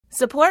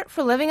Support for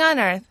Living on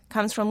Earth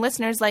comes from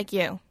listeners like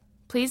you.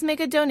 Please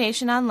make a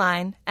donation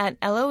online at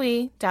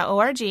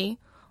loe.org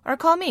or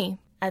call me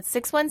at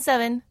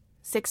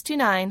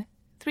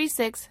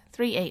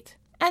 617-629-3638.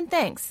 And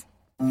thanks.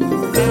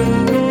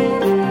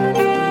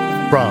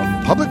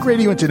 From Public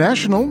Radio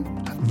International,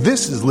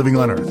 this is Living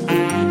on Earth.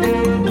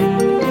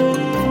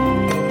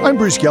 I'm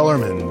Bruce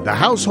Gellerman. The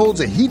House holds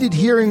a heated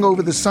hearing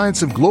over the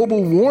science of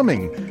global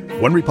warming.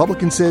 One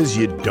Republican says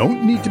you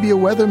don't need to be a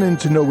weatherman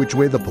to know which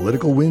way the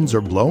political winds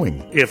are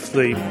blowing. If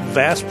the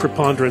vast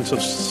preponderance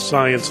of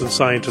science and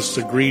scientists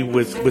agree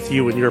with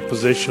you in your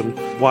position,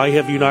 why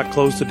have you not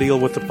closed the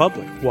deal with the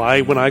public? Why,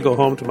 when I go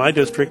home to my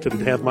district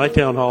and have my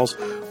town halls,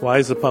 why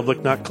is the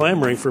public not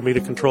clamoring for me to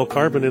control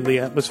carbon in the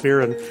atmosphere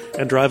and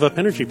drive up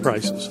energy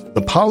prices?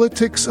 The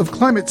politics of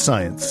climate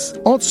science.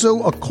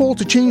 Also, a call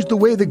to change the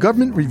way the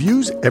government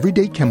reviews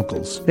everyday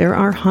chemicals. There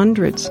are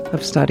hundreds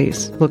of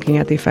studies looking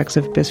at the effects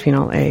of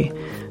bisphenol A,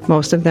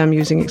 most of them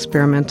using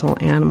experimental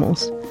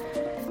animals.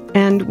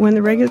 And when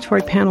the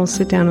regulatory panels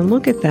sit down and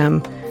look at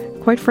them,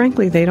 quite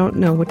frankly, they don't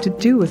know what to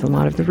do with a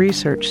lot of the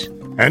research.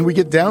 And we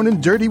get down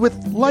and dirty with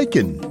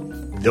Lichen.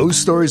 Those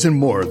stories and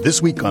more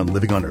this week on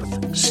Living on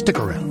Earth. Stick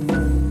around.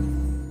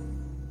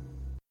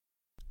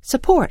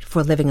 Support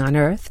for Living on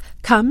Earth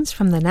comes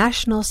from the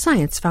National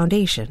Science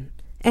Foundation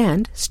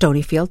and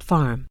Stonyfield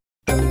Farm.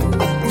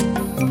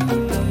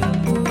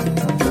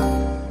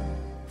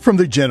 From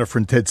the Jennifer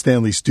and Ted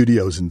Stanley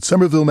studios in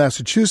Somerville,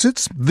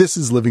 Massachusetts, this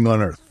is Living on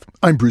Earth.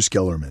 I'm Bruce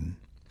Gellerman.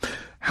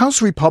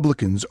 House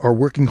Republicans are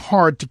working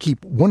hard to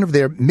keep one of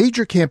their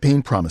major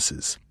campaign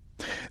promises.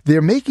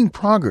 They're making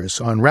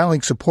progress on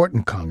rallying support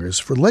in Congress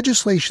for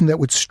legislation that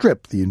would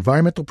strip the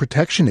Environmental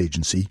Protection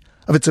Agency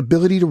of its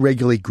ability to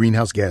regulate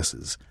greenhouse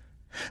gases.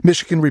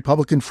 Michigan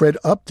Republican Fred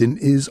Upton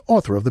is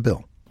author of the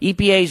bill.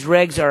 EPA's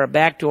regs are a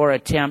backdoor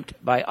attempt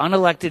by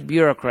unelected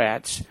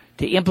bureaucrats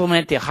to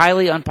implement the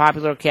highly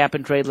unpopular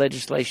cap-and-trade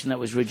legislation that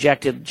was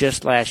rejected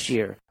just last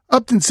year.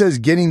 Upton says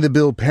getting the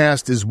bill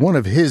passed is one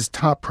of his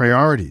top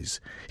priorities.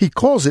 He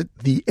calls it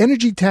the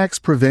Energy Tax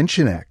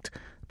Prevention Act.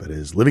 But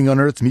as Living on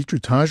Earth's Mitra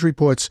Taj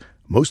reports,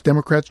 most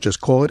Democrats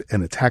just call it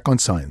an attack on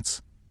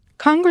science.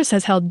 Congress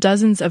has held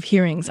dozens of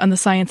hearings on the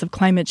science of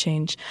climate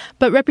change,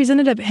 but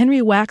Representative Henry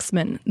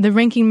Waxman, the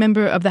ranking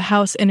member of the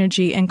House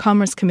Energy and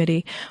Commerce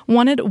Committee,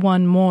 wanted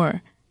one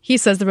more. He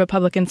says the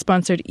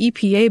Republican-sponsored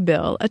EPA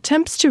bill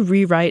attempts to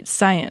rewrite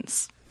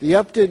science. The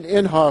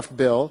Upton-Inhofe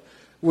bill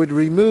would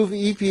remove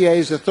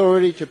EPA's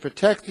authority to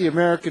protect the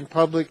American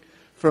public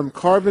from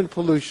carbon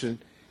pollution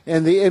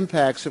and the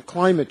impacts of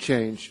climate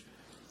change.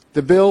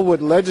 The bill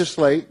would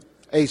legislate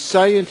a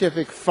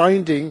scientific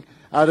finding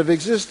out of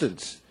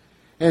existence,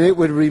 and it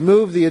would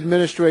remove the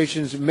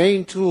administration's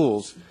main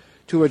tools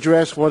to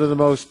address one of the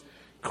most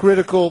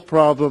critical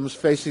problems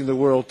facing the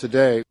world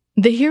today.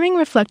 The hearing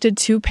reflected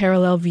two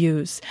parallel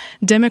views.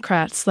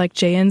 Democrats, like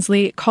Jay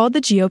Inslee, called the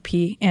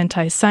GOP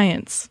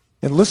anti-science.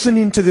 In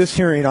listening to this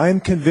hearing, I am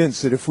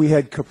convinced that if we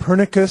had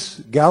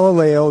Copernicus,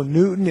 Galileo,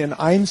 Newton, and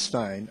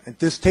Einstein at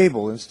this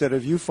table instead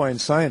of you fine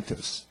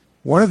scientists,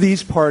 one of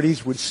these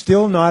parties would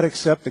still not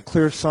accept the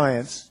clear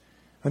science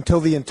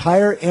until the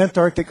entire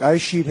Antarctic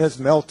ice sheet has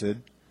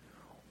melted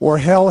or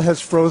hell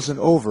has frozen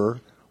over,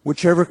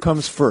 whichever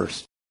comes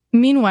first.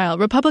 Meanwhile,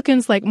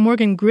 Republicans like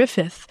Morgan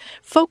Griffith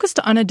focused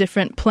on a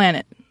different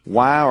planet.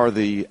 Why are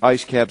the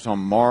ice caps on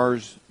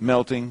Mars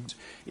melting?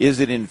 Is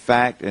it in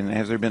fact, and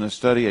has there been a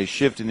study, a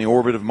shift in the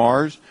orbit of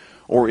Mars?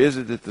 Or is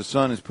it that the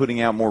sun is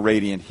putting out more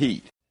radiant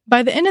heat?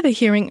 By the end of the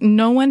hearing,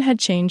 no one had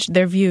changed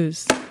their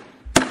views.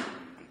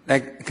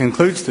 That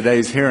concludes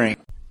today's hearing.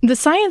 The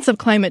science of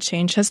climate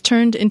change has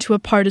turned into a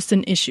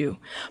partisan issue.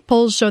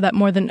 Polls show that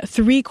more than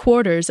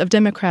 3/4 of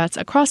Democrats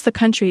across the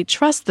country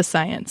trust the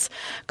science,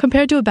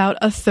 compared to about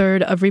a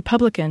third of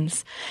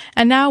Republicans.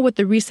 And now, with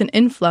the recent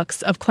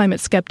influx of climate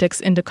skeptics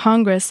into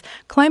Congress,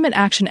 climate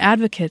action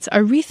advocates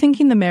are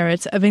rethinking the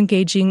merits of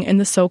engaging in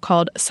the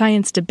so-called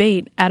science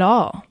debate at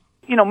all.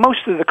 You know,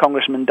 most of the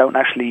congressmen don't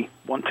actually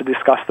want to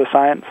discuss the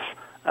science,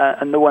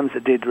 and the ones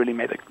that did really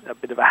made a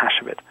bit of a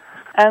hash of it.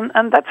 And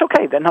that's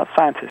okay, they're not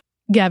scientists.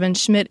 Gavin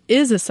Schmidt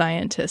is a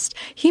scientist.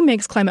 He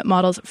makes climate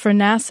models for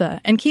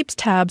NASA and keeps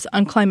tabs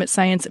on climate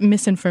science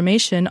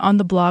misinformation on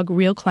the blog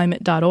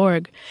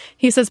realclimate.org.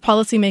 He says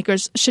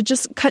policymakers should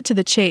just cut to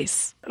the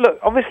chase. Look,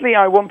 obviously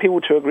I want people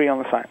to agree on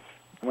the science.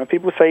 When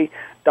people say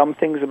dumb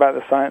things about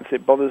the science,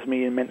 it bothers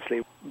me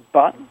immensely.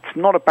 But it's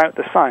not about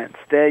the science.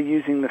 They're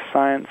using the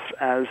science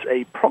as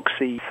a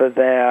proxy for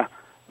their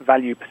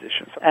value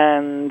positions.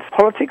 And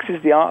politics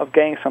is the art of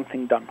getting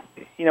something done.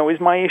 You know, is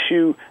my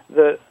issue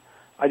that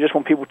I just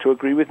want people to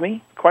agree with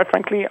me? Quite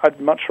frankly,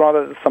 I'd much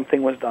rather that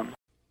something was done.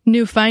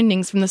 New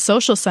findings from the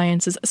social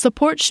sciences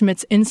support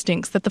Schmidt's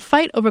instincts that the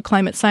fight over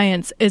climate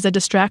science is a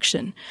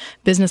distraction.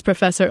 Business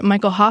professor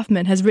Michael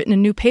Hoffman has written a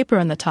new paper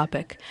on the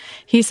topic.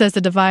 He says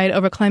the divide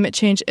over climate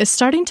change is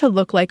starting to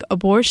look like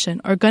abortion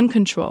or gun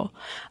control,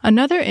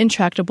 another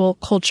intractable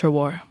culture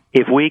war.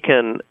 If we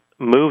can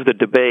move the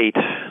debate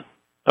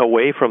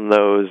away from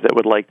those that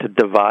would like to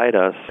divide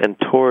us and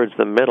towards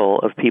the middle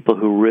of people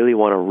who really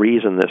want to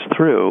reason this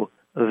through,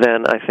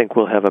 then I think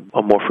we'll have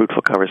a more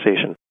fruitful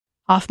conversation.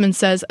 Hoffman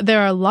says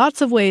there are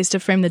lots of ways to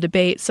frame the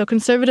debate so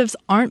conservatives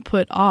aren't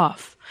put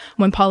off.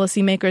 When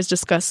policymakers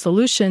discuss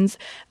solutions,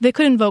 they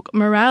could invoke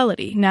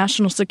morality,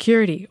 national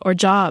security, or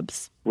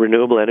jobs.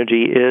 Renewable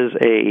energy is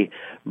a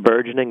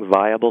burgeoning,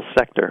 viable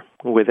sector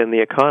within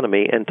the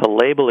economy, and to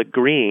label it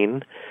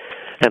green,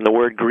 and the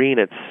word green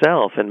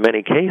itself in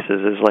many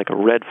cases is like a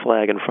red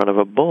flag in front of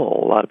a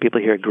bull. A lot of people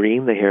hear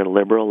green, they hear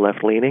liberal,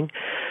 left-leaning.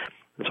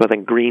 And so I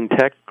think green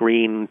tech,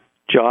 green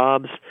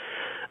jobs,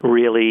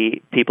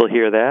 really people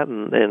hear that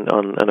and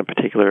on a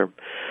particular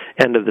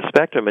end of the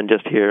spectrum and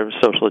just hear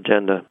social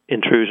agenda,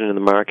 intrusion in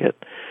the market.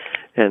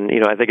 And,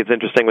 I think it's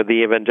interesting with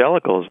the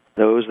evangelicals.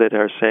 Those that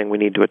are saying we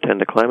need to attend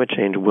to climate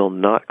change will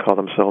not call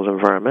themselves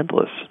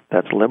environmentalists.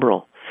 That's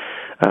liberal.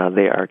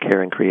 They are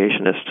caring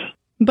creationists.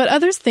 But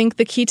others think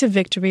the key to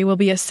victory will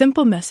be a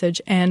simple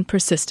message and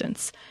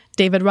persistence.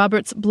 David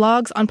Roberts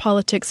blogs on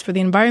politics for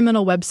the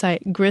environmental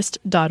website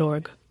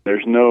grist.org.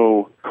 There's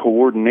no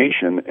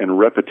coordination and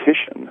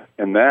repetition,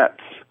 and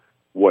that's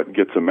what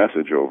gets a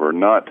message over,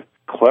 not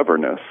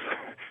cleverness.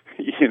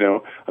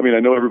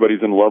 I know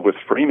everybody's in love with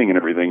framing and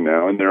everything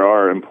now, and there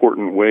are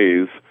important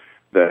ways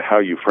that how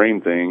you frame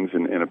things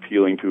and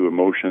appealing to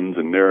emotions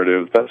and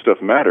narratives, that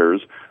stuff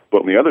matters.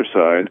 But on the other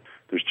side,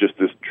 there's just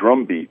this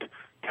drumbeat,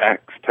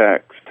 tax,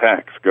 tax,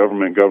 tax,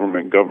 government,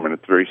 government, government.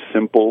 It's very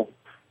simple.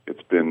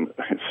 It's been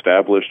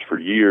established for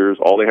years.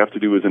 All they have to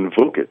do is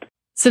invoke it.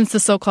 Since the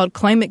so-called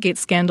ClimateGate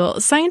scandal,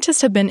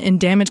 scientists have been in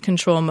damage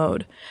control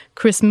mode.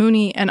 Chris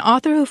Mooney, an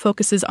author who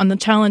focuses on the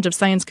challenge of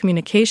science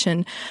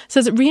communication,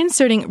 says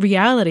reinserting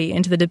reality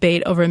into the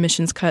debate over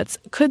emissions cuts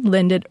could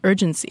lend it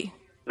urgency.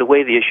 The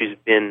way the issue's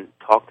been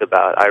talked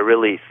about, I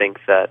really think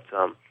that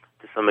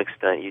to some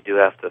extent you do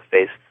have to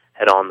face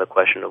head-on the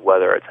question of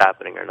whether it's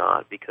happening or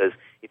not, because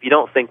if you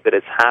don't think that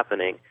it's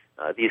happening,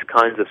 these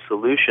kinds of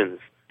solutions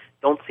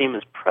don't seem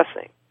as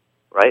pressing,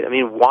 right?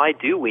 Why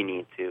do we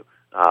need to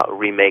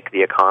remake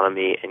the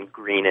economy and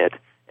green it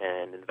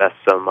and invest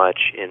so much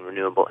in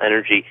renewable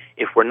energy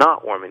if we're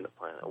not warming the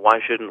planet? Why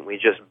shouldn't we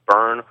just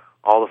burn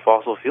all the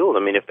fossil fuels?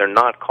 If they're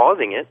not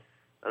causing it,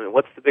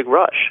 what's the big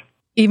rush?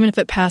 Even if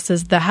it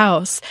passes the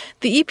House,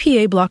 the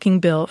EPA blocking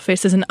bill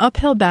faces an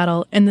uphill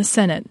battle in the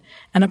Senate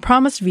and a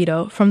promised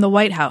veto from the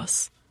White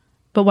House.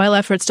 But while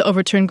efforts to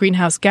overturn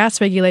greenhouse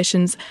gas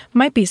regulations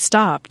might be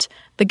stopped,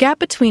 the gap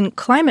between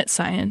climate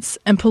science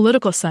and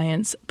political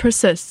science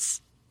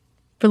persists.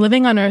 For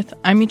Living on Earth,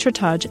 I'm Mitra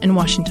Taj in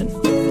Washington.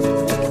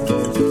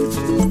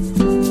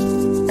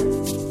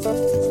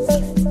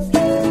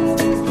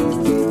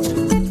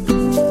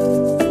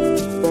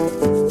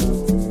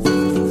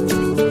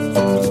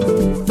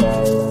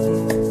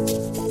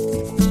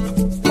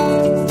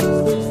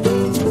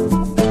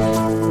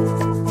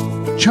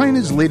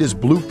 China's latest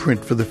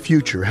blueprint for the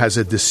future has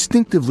a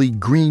distinctively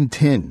green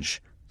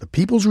tinge. The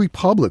People's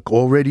Republic,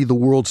 already the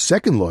world's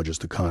second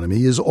largest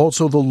economy, is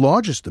also the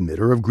largest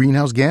emitter of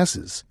greenhouse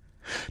gases.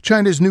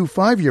 China's new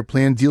 5-year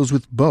plan deals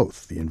with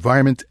both the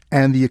environment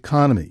and the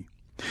economy.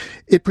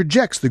 It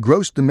projects the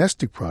gross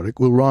domestic product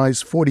will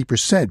rise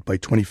 40% by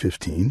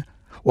 2015,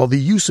 while the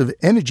use of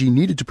energy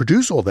needed to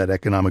produce all that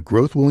economic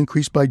growth will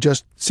increase by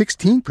just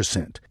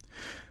 16%.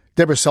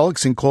 Deborah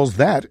Seligson calls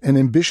that an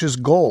ambitious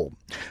goal.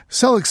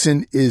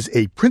 Seligson is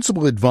a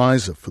principal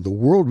advisor for the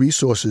World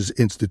Resources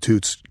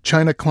Institute's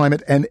China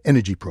Climate and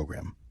Energy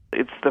Program.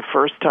 It's the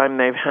first time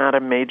they've had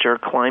a major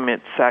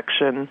climate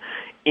section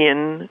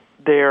in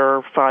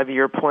their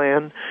 5-year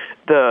plan.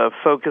 The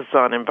focus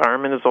on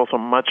environment is also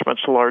much,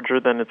 much larger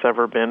than it's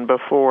ever been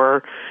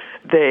before.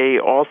 They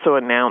also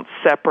announced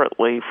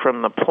separately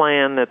from the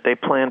plan that they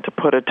plan to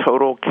put a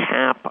total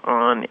cap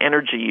on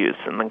energy use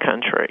in the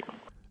country.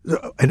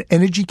 An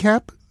energy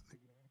cap?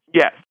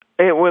 Yes.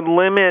 It would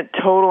limit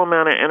total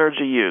amount of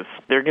energy use.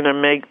 They're going to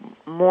make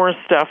more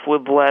stuff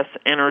with less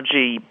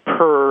energy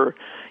per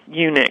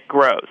unit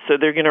growth. So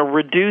they're going to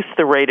reduce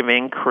the rate of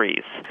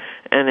increase,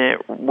 and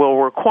it will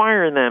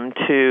require them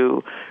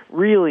to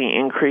really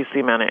increase the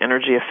amount of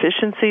energy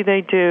efficiency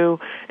they do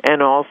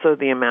and also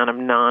the amount of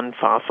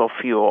non-fossil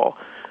fuel,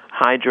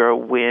 hydro,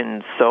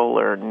 wind,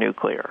 solar,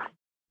 nuclear.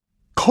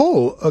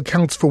 Coal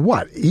accounts for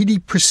what,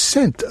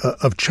 80%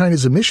 of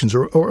China's emissions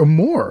or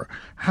more.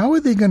 How are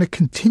they going to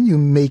continue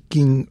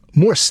making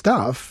more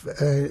stuff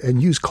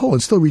and use coal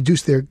and still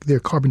reduce their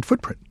carbon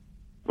footprint?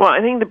 Well,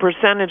 I think the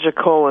percentage of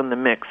coal in the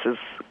mix is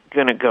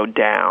going to go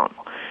down.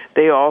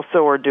 They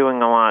also are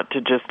doing a lot to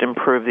just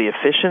improve the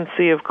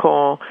efficiency of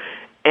coal,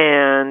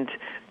 and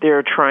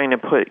they're trying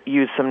to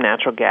use some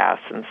natural gas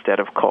instead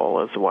of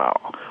coal as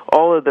well.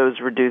 All of those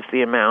reduce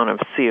the amount of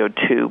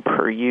CO2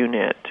 per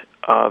unit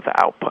of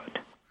output.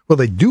 Well,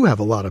 they do have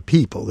a lot of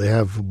people. They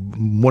have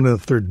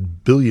 1.3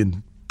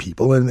 billion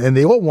people, and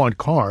they all want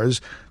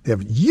cars. They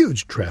have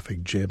huge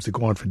traffic jams that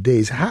go on for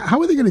days. How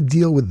are they going to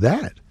deal with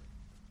that?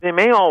 They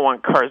may all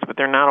want cars, but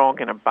they're not all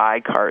going to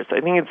buy cars.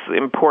 I think it's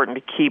important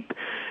to keep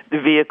the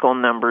vehicle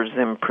numbers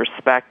in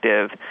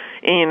perspective.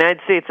 In the United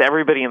States,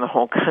 everybody in the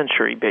whole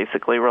country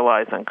basically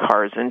relies on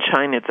cars. In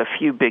China, it's a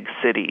few big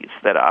cities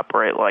that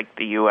operate like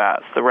the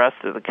U.S. The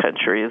rest of the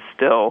country is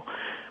still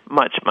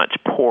much, much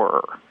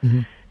poorer.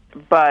 Mm-hmm.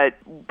 But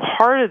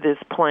part of this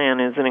plan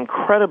is an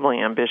incredibly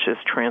ambitious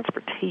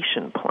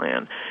transportation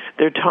plan.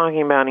 They're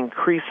talking about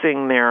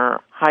increasing their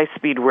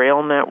high-speed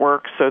rail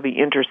network, so the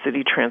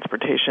intercity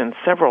transportation,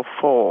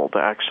 several-fold,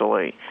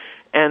 actually.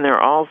 And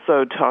they're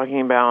also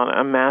talking about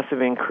a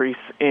massive increase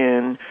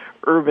in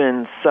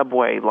urban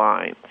subway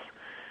lines.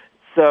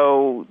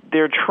 So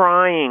they're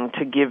trying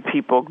to give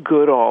people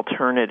good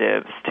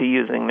alternatives to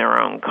using their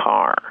own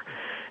car.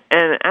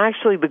 And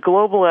actually, the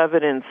global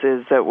evidence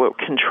is that what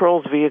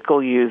controls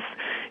vehicle use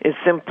is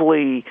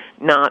simply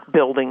not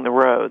building the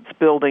roads,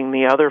 building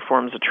the other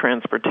forms of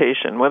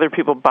transportation. Whether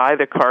people buy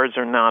the cars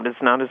or not is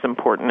not as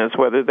important as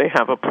whether they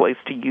have a place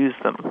to use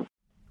them.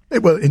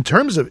 Well, in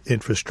terms of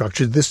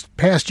infrastructure, this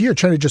past year,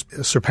 China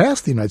just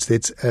surpassed the United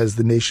States as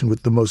the nation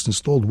with the most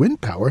installed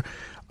wind power.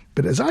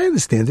 But as I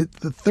understand it,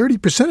 the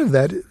 30% of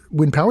that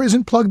wind power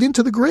isn't plugged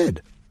into the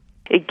grid.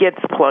 It gets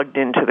plugged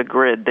into the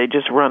grid. They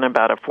just run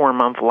about a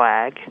 4-month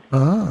lag.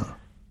 Ah.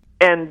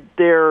 And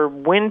their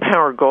wind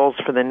power goals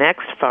for the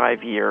next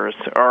 5 years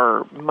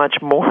are much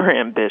more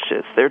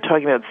ambitious. They're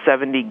talking about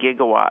 70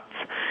 gigawatts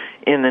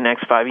in the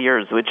next 5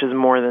 years, which is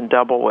more than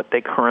double what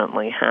they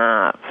currently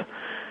have.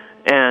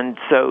 And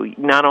so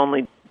not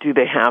only do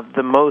they have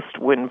the most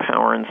wind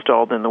power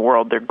installed in the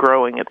world, they're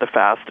growing at the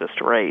fastest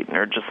rate, and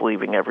they're just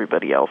leaving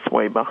everybody else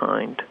way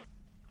behind.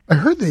 I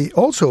heard they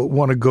also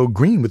want to go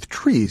green with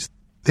trees.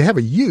 They have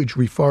a huge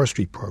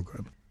reforestry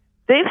program.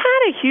 They've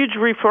had a huge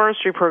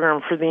reforestry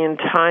program for the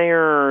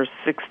entire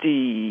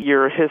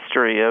 60-year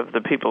history of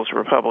the People's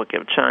Republic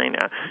of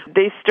China.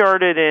 They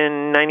started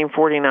in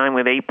 1949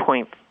 with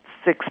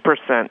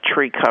 8.6%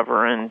 tree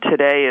cover, and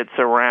today it's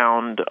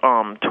around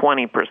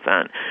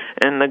 20%.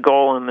 And the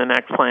goal in the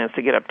next plan is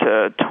to get up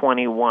to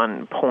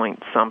 21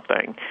 point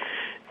something.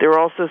 They're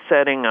also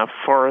setting a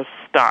forest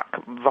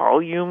stock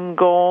volume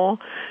goal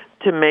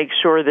to make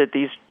sure that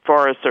these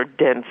forests are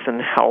dense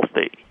and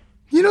healthy.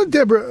 You know,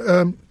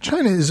 Deborah,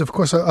 China is, of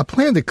course, a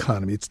planned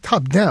economy. It's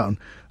top-down,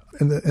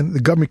 and the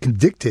government can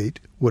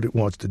dictate what it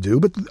wants to do.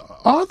 But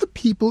are the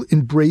people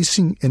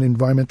embracing an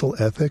environmental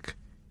ethic?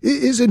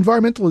 Is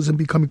environmentalism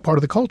becoming part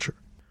of the culture?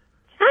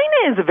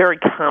 China is a very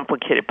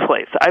complicated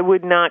place. I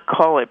would not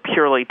call it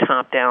purely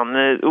top-down.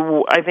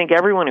 I think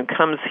everyone who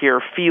comes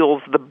here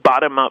feels the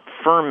bottom-up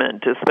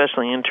ferment,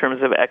 especially in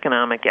terms of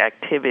economic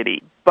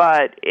activity.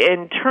 But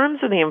in terms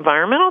of the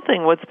environmental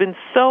thing, what's been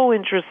so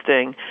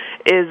interesting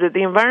is that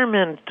the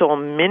environmental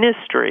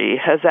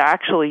ministry has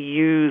actually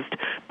used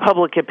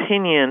public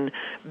opinion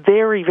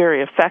very,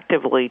 very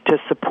effectively to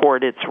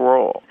support its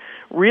role.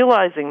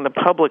 Realizing the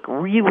public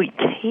really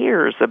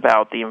cares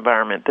about the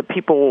environment, that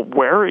people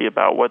worry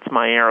about what's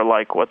my air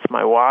like, what's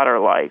my water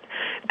like.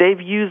 They've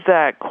used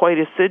that quite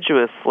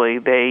assiduously.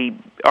 They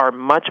are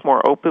much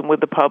more open with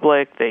the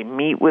public. They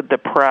meet with the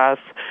press.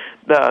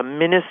 The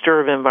Minister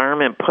of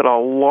Environment put a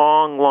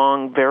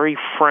long, very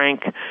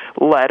frank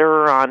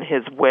letter on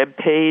his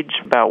webpage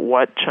about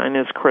what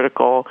China's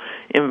critical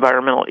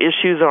environmental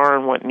issues are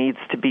and what needs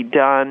to be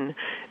done.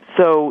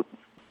 So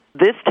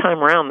this time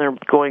around, they're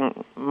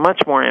going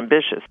much more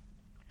ambitious.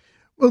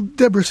 Well,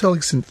 Deborah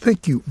Seligson,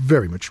 thank you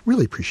very much.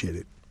 Really appreciate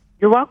it.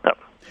 You're welcome.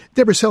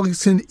 Deborah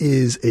Seligson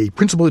is a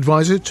principal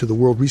advisor to the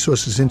World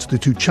Resources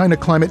Institute China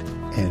Climate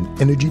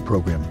and Energy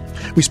Program.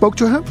 We spoke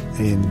to her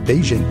in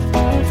Beijing.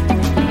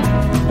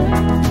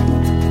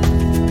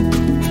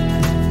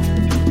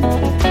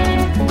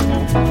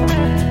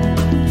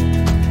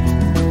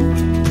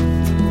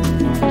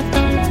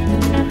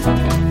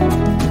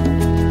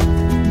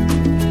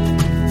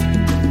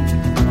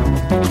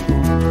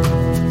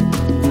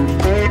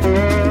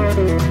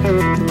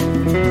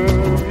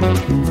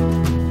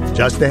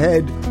 Just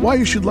ahead, why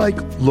you should like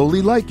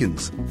lowly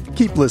lichens.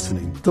 Keep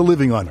listening to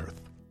Living on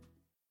Earth.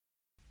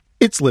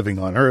 It's Living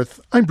on Earth.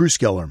 I'm Bruce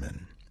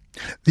Gellerman.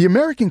 The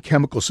American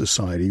Chemical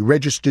Society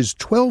registers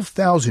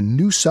 12,000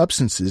 new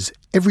substances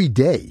every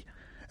day,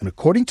 and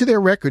according to their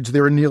records,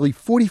 there are nearly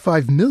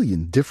 45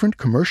 million different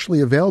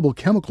commercially available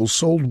chemicals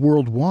sold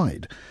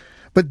worldwide.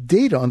 But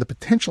data on the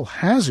potential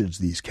hazards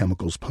these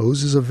chemicals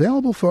pose is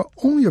available for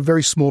only a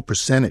very small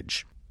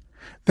percentage.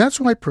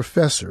 That's why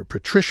Professor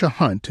Patricia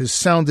Hunt has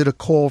sounded a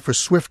call for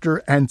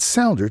swifter and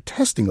sounder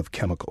testing of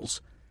chemicals.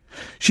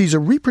 She's a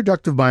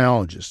reproductive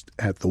biologist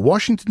at the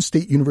Washington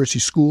State University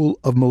School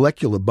of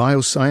Molecular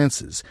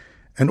Biosciences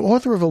and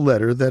author of a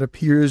letter that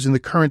appears in the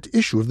current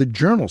issue of the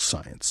journal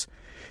Science.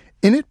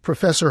 In it,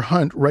 Professor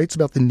Hunt writes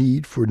about the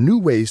need for new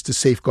ways to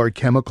safeguard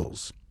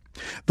chemicals.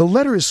 The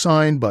letter is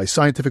signed by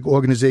scientific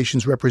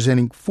organizations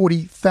representing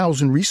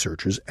 40,000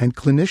 researchers and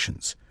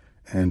clinicians.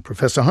 And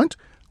Professor Hunt,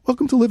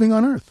 welcome to Living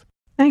on Earth.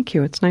 Thank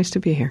you. It's nice to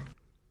be here.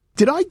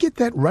 Did I get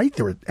that right?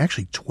 There are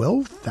actually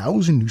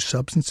 12,000 new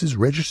substances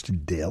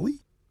registered daily?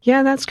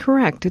 Yeah, that's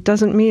correct. It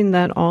doesn't mean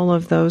that all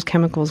of those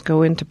chemicals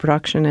go into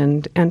production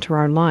and enter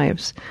our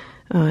lives.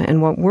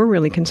 And what we're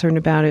really concerned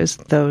about is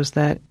those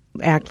that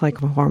act like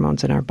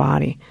hormones in our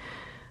body.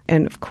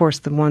 And, of course,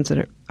 the ones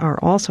that are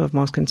also of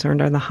most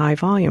concern are the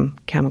high-volume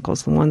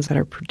chemicals, the ones that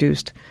are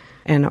produced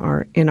and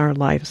are in our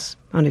lives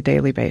on a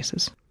daily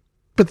basis.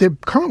 But they're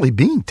currently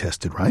being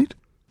tested, right?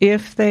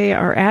 If they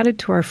are added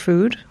to our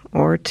food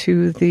or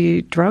to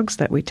the drugs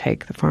that we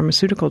take, the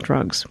pharmaceutical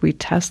drugs, we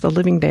test the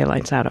living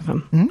daylights out of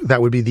them.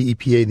 That would be the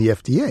EPA and the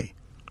FDA.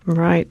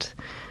 Right.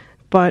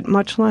 But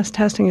much less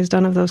testing is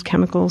done of those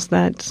chemicals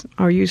that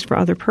are used for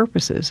other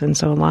purposes. And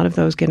so a lot of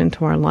those get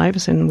into our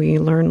lives, and we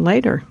learn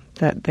later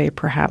that they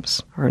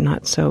perhaps are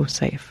not so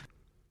safe.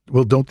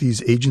 Well, don't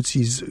these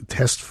agencies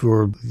test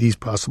for these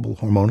possible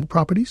hormonal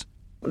properties?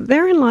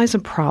 Therein lies a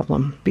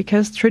problem,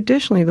 because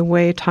traditionally the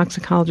way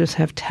toxicologists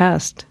have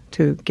tested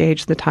to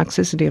gauge the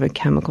toxicity of a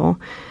chemical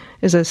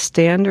is a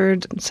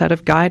standard set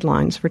of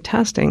guidelines for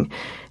testing.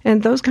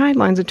 And those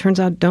guidelines, it turns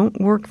out, don't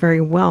work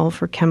very well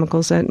for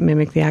chemicals that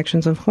mimic the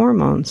actions of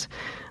hormones.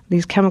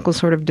 These chemicals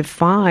sort of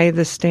defy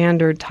the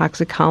standard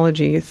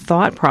toxicology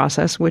thought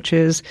process, which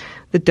is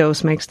the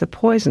dose makes the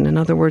poison. In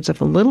other words,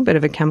 if a little bit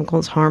of a chemical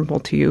is harmful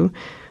to you,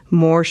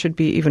 more should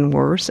be even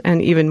worse,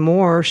 and even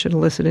more should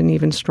elicit an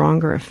even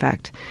stronger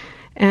effect.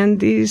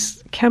 And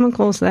these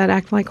chemicals that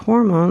act like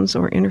hormones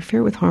or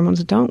interfere with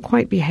hormones don't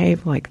quite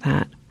behave like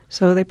that.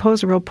 So they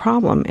pose a real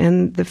problem,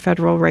 and the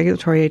federal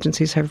regulatory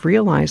agencies have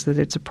realized that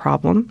it's a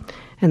problem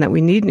and that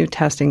we need new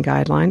testing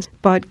guidelines.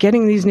 But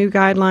getting these new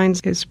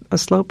guidelines is a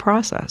slow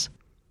process.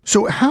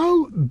 So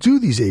how do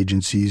these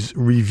agencies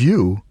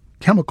review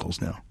chemicals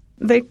now?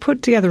 They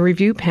put together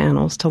review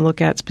panels to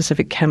look at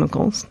specific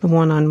chemicals. The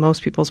one on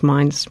most people's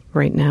minds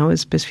right now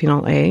is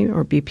bisphenol A,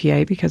 or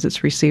BPA, because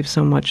it's received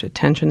so much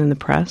attention in the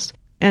press.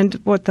 And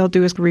what they'll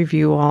do is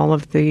review all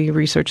of the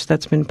research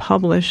that's been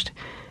published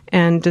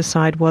and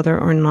decide whether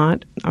or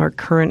not our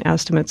current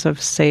estimates of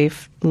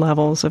safe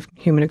levels of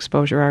human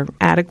exposure are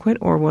adequate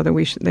or whether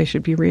they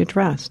should be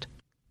readdressed.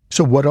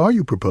 So what are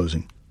you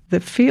proposing? The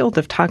field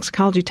of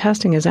toxicology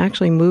testing has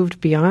actually moved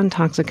beyond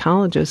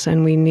toxicologists,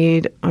 and we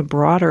need a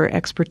broader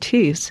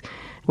expertise.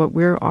 What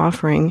we're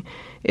offering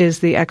is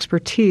the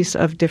expertise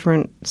of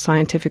different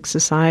scientific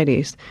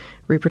societies,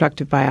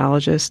 reproductive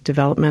biologists,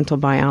 developmental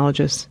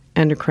biologists,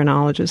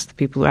 endocrinologists, the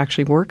people who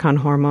actually work on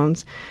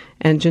hormones,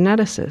 and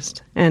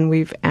geneticists. And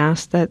we've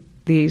asked that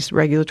these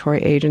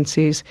regulatory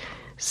agencies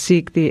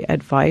seek the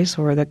advice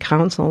or the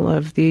counsel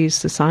of these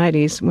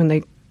societies when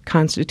they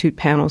constitute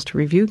panels to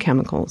review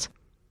chemicals.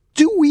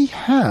 Do we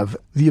have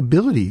the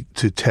ability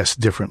to test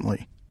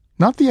differently?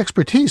 Not the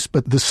expertise,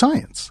 but the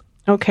science.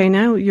 Okay,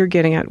 now you're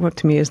getting at what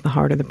to me is the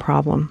heart of the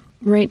problem.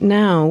 Right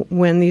now,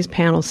 when these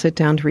panels sit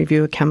down to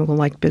review a chemical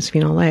like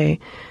bisphenol A,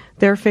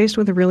 they're faced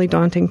with a really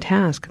daunting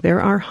task.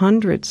 There are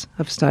hundreds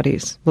of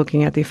studies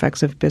looking at the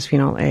effects of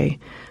bisphenol A,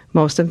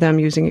 most of them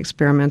using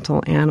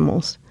experimental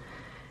animals.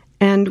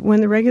 And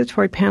when the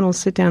regulatory panels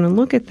sit down and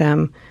look at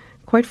them,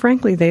 quite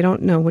frankly, they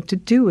don't know what to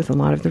do with a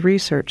lot of the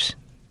research.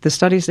 The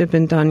studies that have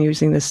been done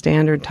using the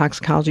standard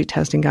toxicology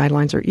testing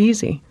guidelines are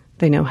easy.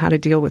 They know how to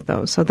deal with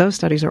those. So those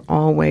studies are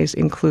always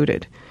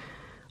included.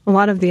 A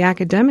lot of the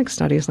academic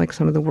studies, like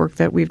some of the work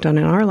that we've done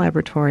in our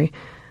laboratory,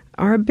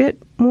 are a bit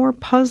more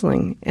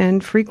puzzling,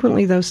 and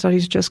frequently those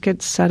studies just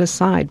get set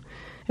aside.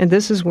 And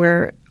this is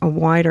where a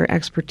wider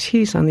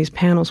expertise on these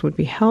panels would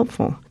be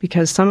helpful,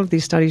 because some of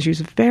these studies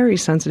use very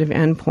sensitive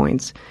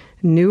endpoints,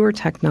 newer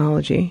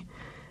technology,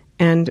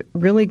 and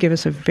really give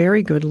us a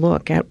very good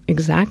look at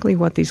exactly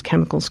what these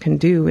chemicals can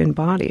do in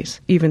bodies.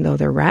 Even though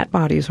they're rat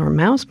bodies or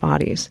mouse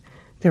bodies,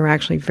 they're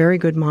actually very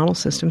good model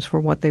systems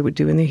for what they would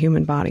do in the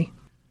human body.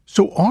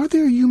 So are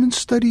there human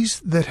studies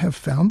that have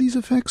found these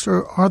effects,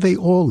 or are they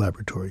all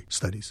laboratory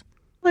studies?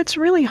 Well, it's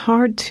really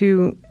hard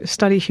to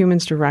study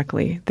humans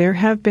directly. There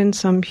have been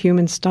some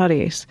human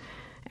studies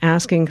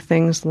asking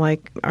things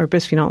like, are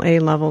bisphenol A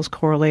levels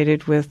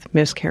correlated with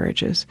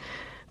miscarriages?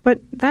 But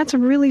that's a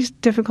really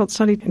difficult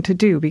study to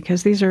do,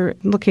 because these are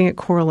looking at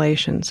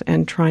correlations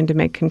and trying to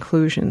make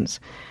conclusions.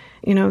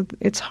 You know,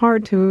 it's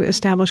hard to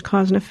establish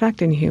cause and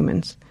effect in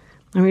humans.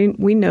 I mean,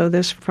 we know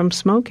this from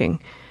smoking.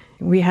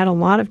 We had a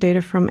lot of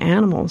data from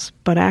animals,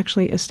 but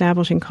actually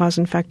establishing cause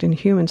and effect in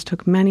humans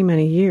took many,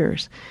 many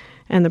years.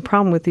 And the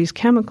problem with these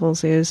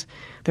chemicals is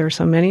there are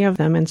so many of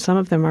them, and some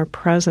of them are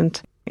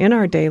present in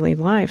our daily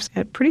lives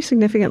at pretty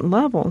significant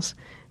levels.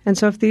 And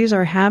so if these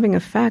are having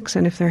effects,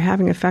 and if they're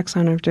having effects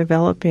on our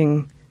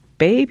developing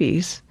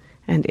babies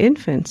and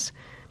infants,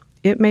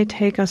 it may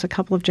take us a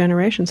couple of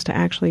generations to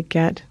actually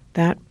get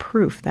that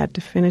proof, that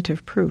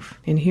definitive proof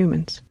in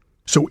humans.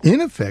 So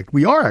in effect,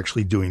 we are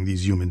actually doing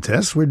these human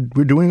tests. We're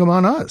doing them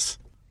on us.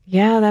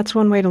 Yeah, that's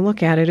one way to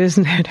look at it,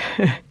 isn't it?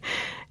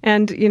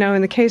 And, you know,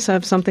 in the case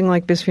of something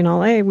like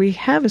bisphenol A, we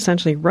have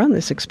essentially run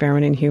this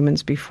experiment in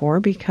humans before,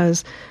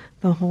 because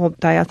the whole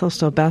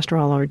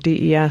diethylstilbestrol, or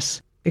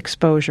DES,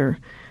 exposure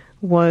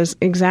was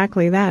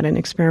exactly that, an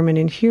experiment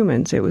in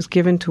humans. It was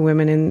given to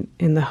women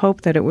in the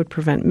hope that it would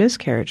prevent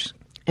miscarriage.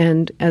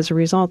 And as a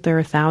result, there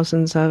are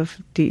thousands of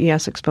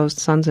DES-exposed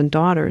sons and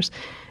daughters.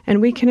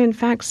 And we can, in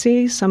fact,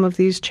 see some of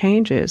these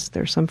changes.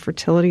 There's some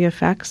fertility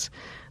effects,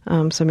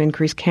 some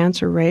increased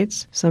cancer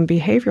rates, some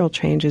behavioral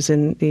changes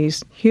in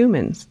these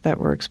humans that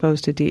were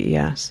exposed to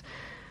DES.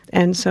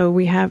 And so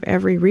we have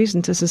every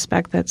reason to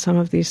suspect that some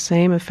of these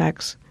same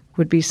effects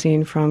would be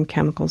seen from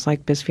chemicals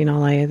like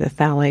bisphenol A, the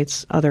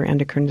phthalates, other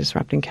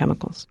endocrine-disrupting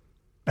chemicals.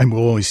 And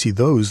we'll only see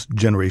those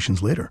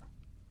generations later.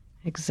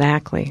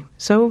 Exactly.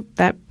 So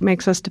that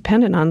makes us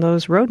dependent on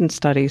those rodent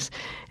studies.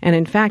 And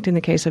in fact, in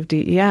the case of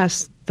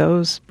DES,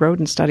 those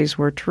rodent studies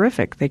were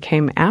terrific. They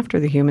came after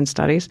the human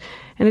studies,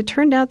 and it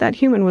turned out that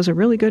human was a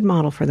really good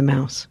model for the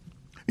mouse.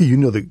 You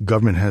know the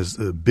government has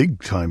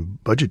big-time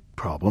budget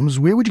problems.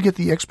 Where would you get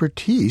the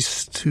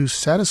expertise to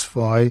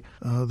satisfy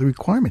the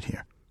requirement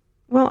here?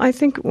 Well, I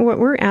think what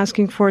we're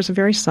asking for is a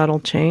very subtle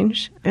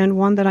change, and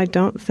one that I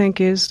don't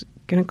think is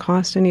going to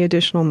cost any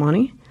additional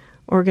money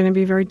or going to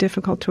be very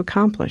difficult to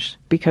accomplish,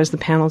 because the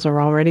panels are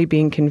already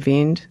being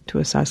convened to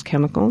assess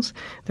chemicals.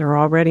 There are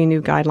already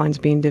new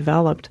guidelines being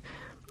developed.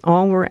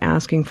 All we're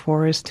asking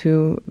for is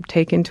to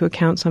take into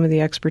account some of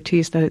the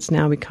expertise that it's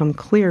now become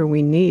clear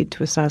we need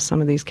to assess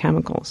some of these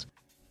chemicals.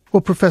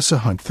 Well, Professor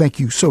Hunt, thank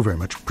you so very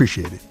much.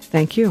 Appreciate it.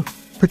 Thank you.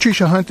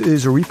 Patricia Hunt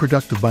is a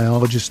reproductive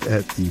biologist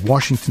at the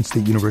Washington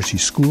State University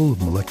School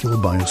of Molecular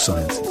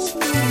Biosciences.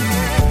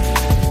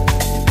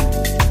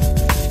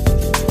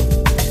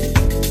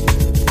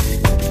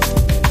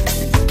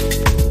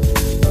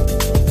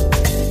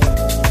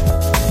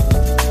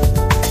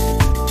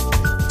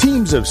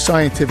 Teams of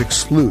scientific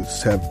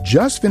sleuths have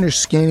just finished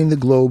scanning the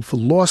globe for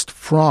lost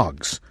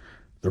frogs.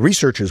 The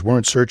researchers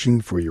weren't searching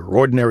for your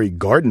ordinary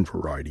garden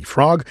variety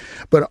frog,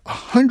 but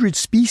 100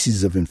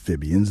 species of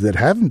amphibians that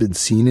haven't been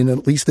seen in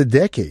at least a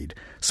decade.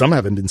 Some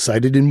haven't been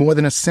sighted in more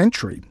than a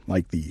century,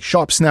 like the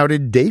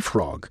sharp-snouted day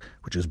frog,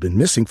 which has been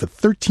missing for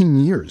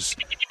 13 years.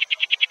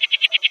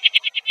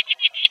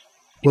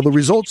 Well, the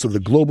results of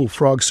the Global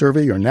Frog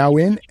Survey are now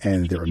in,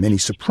 and there are many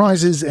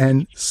surprises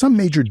and some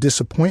major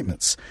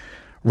disappointments.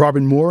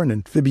 Robin Moore, an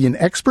amphibian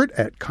expert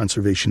at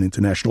Conservation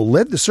International,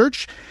 led the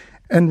search.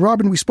 And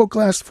Robin, we spoke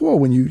last fall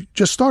when you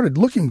just started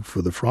looking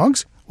for the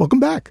frogs.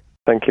 Welcome back.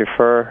 Thank you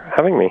for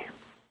having me.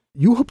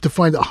 You hope to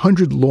find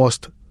 100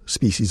 lost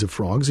species of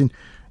frogs, and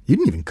you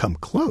didn't even come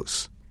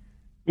close.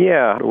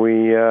 Yeah,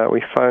 we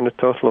found a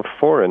total of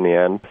 4 in the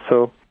end,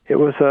 so it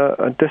was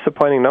a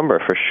disappointing number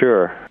for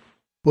sure.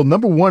 Well,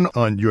 number 1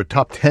 on your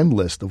top 10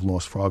 list of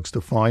lost frogs to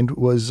find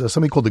was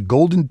something called the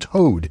golden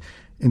toad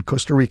in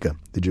Costa Rica.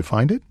 Did you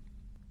find it?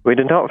 We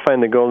did not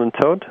find the golden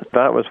toad.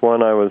 That was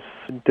one I was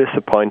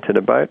disappointed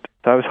about.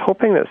 I was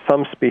hoping that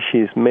some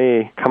species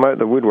may come out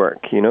the woodwork,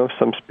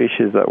 some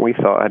species that we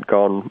thought had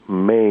gone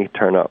may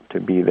turn up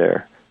to be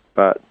there.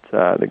 But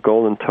the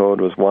golden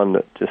toad was one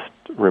that just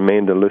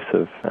remained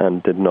elusive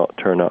and did not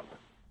turn up.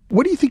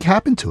 What do you think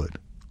happened to it?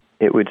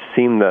 It would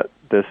seem that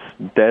this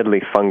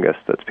deadly fungus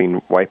that's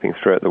been wiping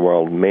throughout the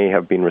world may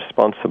have been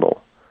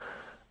responsible.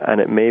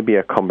 And it may be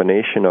a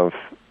combination of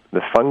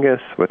the fungus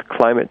with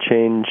climate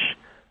change.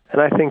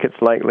 And I think it's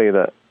likely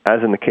that, as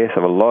in the case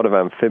of a lot of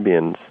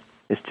amphibians,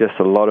 it's just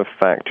a lot of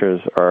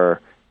factors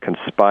are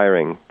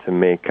conspiring to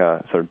make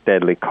a sort of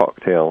deadly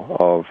cocktail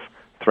of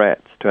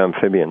threats to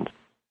amphibians.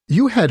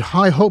 You had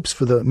high hopes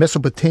for the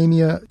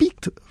Mesopotamia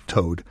beaked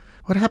toad.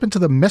 What happened to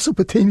the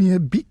Mesopotamia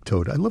beaked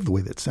toad? I love the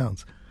way that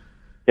sounds.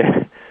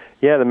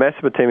 Yeah, the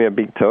Mesopotamia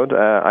beaked toad,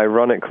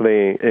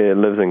 ironically, it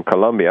lives in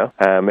Colombia.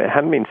 It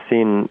hadn't been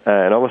seen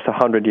in almost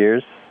 100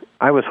 years.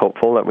 I was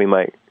hopeful that we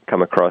might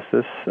come across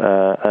this,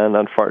 and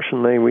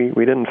unfortunately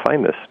we didn't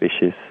find this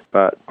species.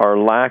 But our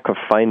lack of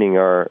finding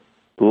our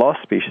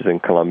lost species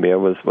in Colombia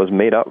was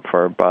made up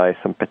for by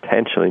some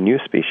potentially new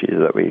species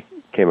that we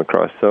came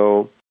across.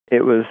 So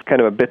it was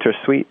kind of a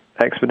bittersweet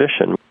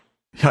expedition.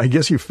 I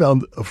guess you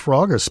found a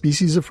frog, a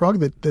species of frog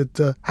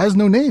that has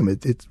no name.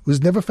 It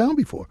was never found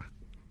before.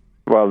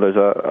 Well, there's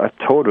a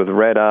toad with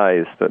red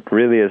eyes that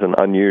really is an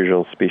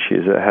unusual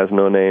species. It has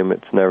no name.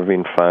 It's never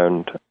been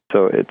found.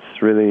 So it's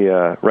really,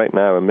 right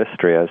now, a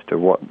mystery as to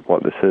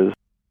what this is.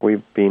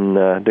 We've been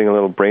doing a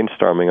little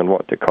brainstorming on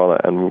what to call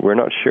it, and we're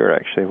not sure,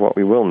 actually, what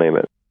we will name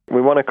it.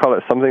 We want to call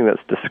it something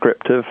that's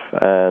descriptive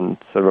and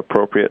sort of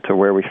appropriate to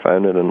where we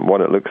found it and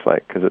what it looks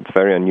like, because it's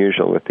very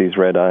unusual with these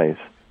red eyes.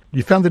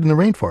 You found it in the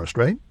rainforest,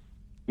 right?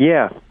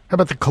 Yeah. How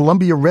about the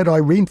Columbia red-eye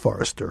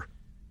rainforester?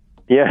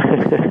 Yeah.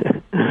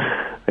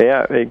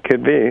 Yeah, it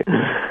could be.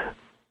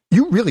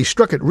 You really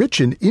struck it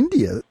rich in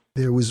India.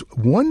 There was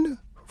one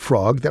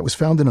frog that was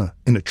found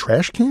in a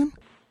trash can?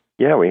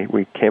 Yeah,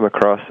 we came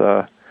across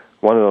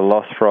one of the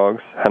lost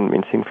frogs, hadn't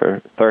been seen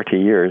for 30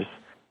 years,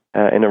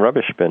 in a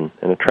rubbish bin,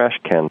 in a trash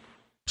can.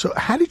 So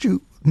how did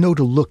you know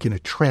to look in a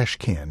trash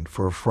can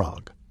for a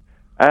frog?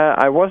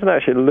 I wasn't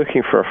actually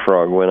looking for a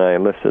frog when I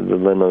lifted the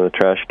lid on the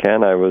trash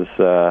can. I was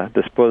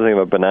disposing of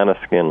a banana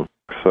skin,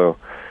 so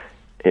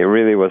it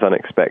really was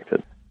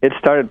unexpected. It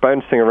started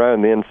bouncing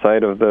around the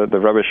inside of the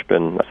rubbish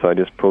bin, so I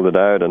just pulled it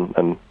out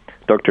and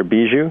Dr.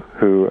 Bijou,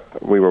 who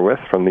we were with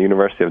from the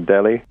University of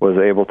Delhi, was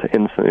able to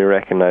instantly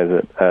recognize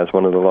it as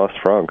one of the lost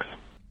frogs.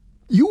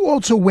 You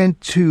also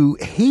went to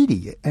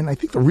Haiti, and I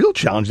think the real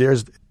challenge there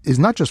is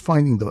not just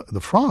finding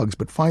the frogs,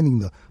 but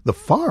finding the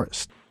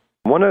forest.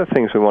 One of the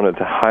things we wanted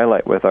to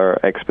highlight with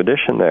our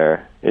expedition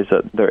there is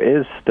that there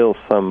is still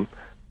some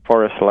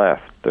forest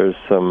left. There's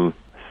some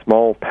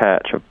small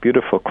patch of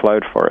beautiful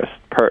cloud forest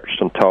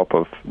perched on top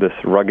of this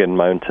rugged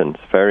mountains,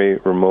 very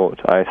remote,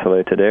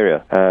 isolated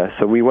area.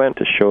 So we went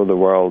to show the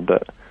world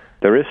that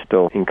there is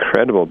still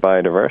incredible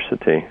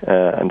biodiversity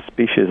and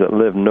species that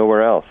live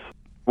nowhere else.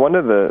 One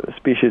of the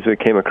species we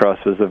came across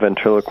was the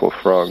ventriloquial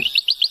frog.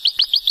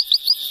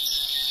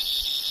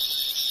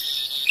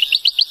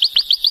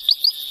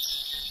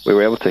 We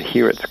were able to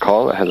hear its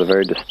call. It has a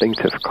very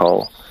distinctive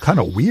call. Kind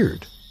of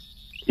weird.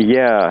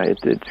 Yeah,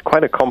 it's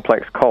quite a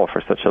complex call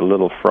for such a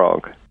little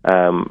frog.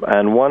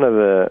 And one of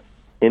the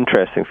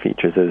interesting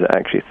features is it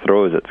actually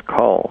throws its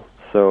call.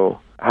 So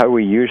how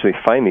we usually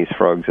find these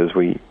frogs is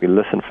we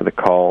listen for the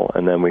call,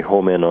 and then we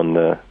home in on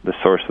the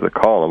source of the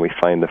call, and we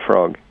find the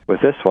frog.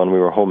 With this one, we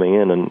were homing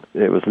in, and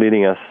it was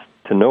leading us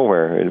to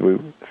nowhere. The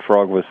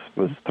frog was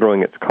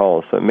throwing its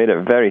call, so it made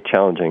it very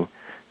challenging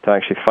to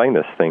actually find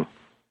this thing.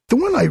 The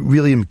one I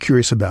really am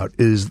curious about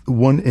is the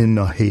one in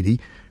Haiti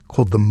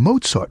called the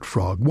Mozart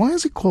frog. Why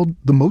is it called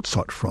the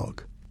Mozart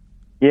frog?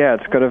 Yeah,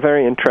 it's got a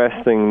very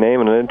interesting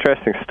name and an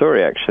interesting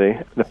story, actually.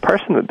 The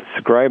person that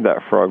described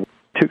that frog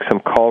took some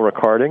call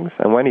recordings,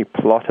 and when he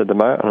plotted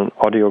them out on an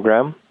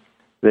audiogram,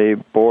 they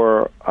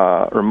bore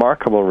a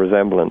remarkable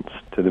resemblance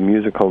to the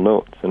musical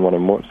notes in one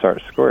of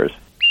Mozart's scores.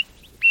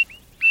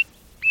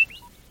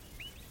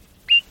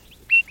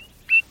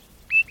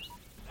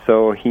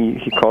 So he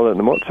called it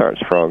the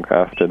Mozart's frog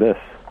after this.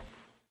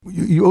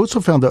 You also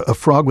found a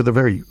frog with a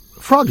very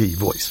froggy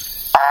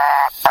voice.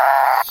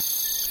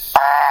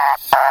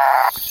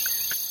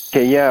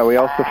 Okay, yeah, we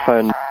also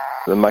found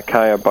the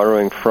Makaya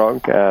burrowing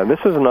frog. This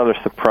was another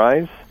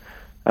surprise,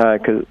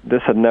 because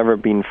this had never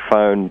been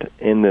found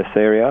in this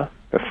area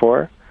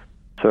before.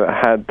 So it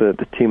had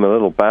the team a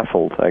little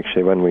baffled,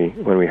 actually, when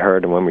we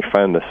heard and when we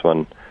found this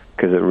one,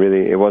 because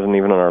it wasn't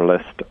even on our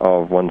list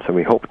of ones that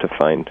we hoped to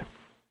find.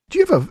 Do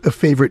you have a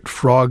favorite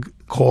frog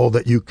call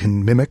that you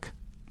can mimic?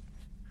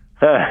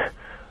 There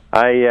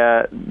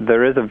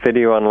is a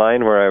video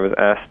online where I was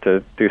asked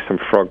to do some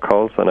frog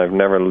calls, and I've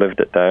never lived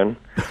it down.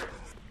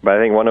 But I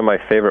think one of my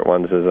favorite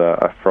ones is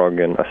a frog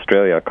in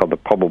Australia called the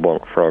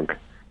pobblebonk frog.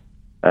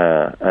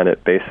 And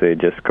it basically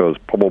just goes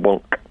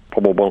pobblebonk,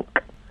 pobblebonk,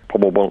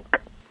 pobblebonk.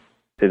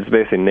 It's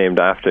basically named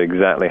after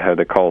exactly how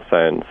the call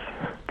sounds.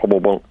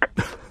 Pobblebonk.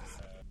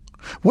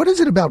 What is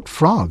it about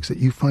frogs that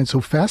you find so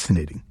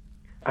fascinating?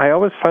 I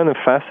always found them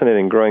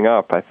fascinating growing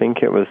up. I think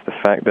it was the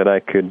fact that I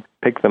could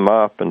pick them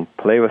up and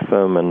play with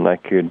them, and I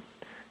could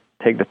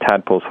take the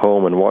tadpoles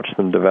home and watch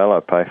them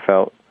develop. I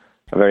felt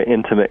a very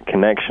intimate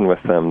connection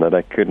with them that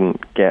I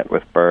couldn't get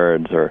with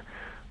birds or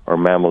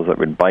mammals that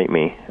would bite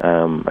me.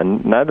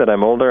 And now that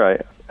I'm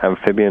older,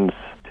 amphibians,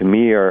 to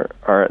me, are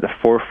at the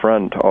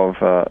forefront of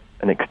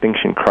an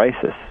extinction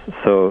crisis.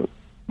 So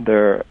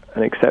they're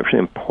an exceptionally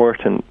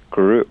important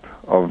group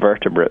of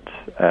vertebrates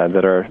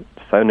that are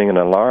sounding an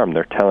alarm.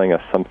 They're telling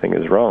us something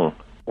is wrong.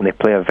 And they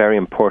play a very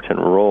important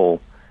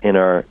role in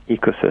our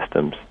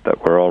ecosystems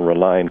that we're all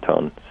reliant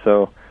on.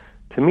 So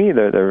to me,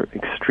 they're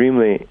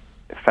extremely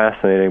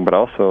fascinating, but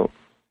also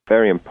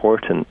very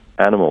important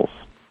animals.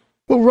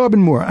 Well,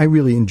 Robin Moore, I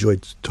really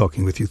enjoyed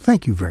talking with you.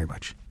 Thank you very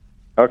much.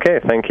 Okay,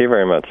 thank you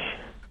very much.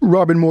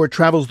 Robin Moore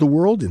travels the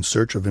world in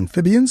search of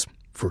amphibians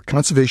for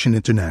Conservation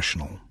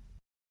International.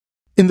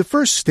 In the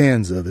first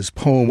stanza of his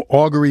poem,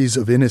 Auguries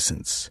of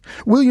Innocence,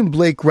 William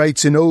Blake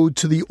writes an ode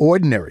to the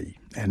ordinary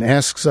and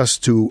asks us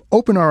to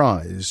open our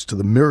eyes to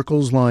the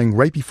miracles lying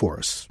right before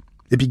us.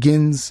 It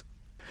begins,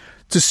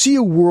 "To see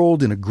a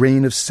world in a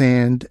grain of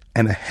sand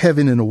and a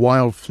heaven in a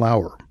wild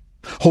flower.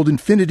 Hold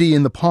infinity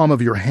in the palm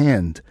of your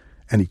hand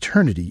and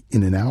eternity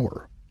in an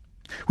hour."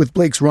 With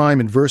Blake's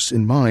rhyme and verse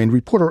in mind,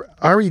 reporter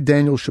Ari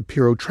Daniel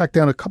Shapiro tracked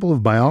down a couple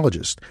of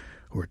biologists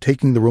who are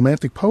taking the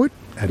romantic poet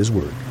at his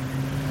word.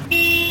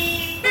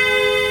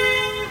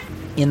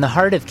 In the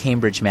heart of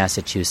Cambridge,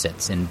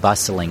 Massachusetts, in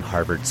bustling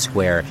Harvard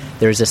Square,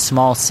 there's a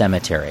small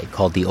cemetery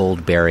called the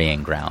Old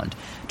Burying Ground.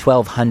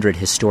 1,200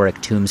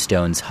 historic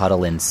tombstones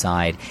huddle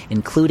inside,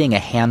 including a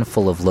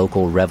handful of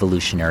local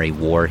Revolutionary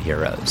War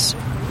heroes.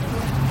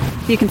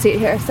 You can see it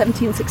here,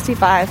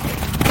 1765.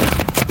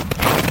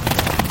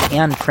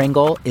 Anne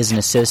Pringle is an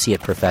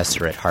associate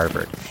professor at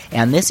Harvard,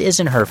 and this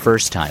isn't her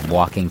first time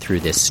walking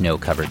through this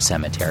snow-covered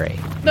cemetery.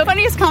 The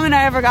funniest comment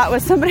I ever got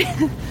was somebody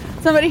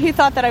who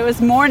thought that I was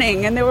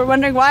mourning, and they were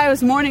wondering why I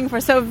was mourning for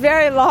so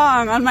very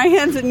long on my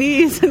hands and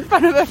knees in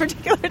front of a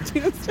particular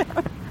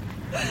tombstone.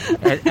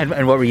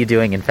 And what were you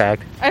doing, in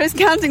fact? I was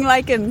counting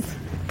lichens.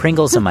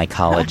 Pringle's a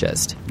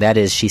mycologist. That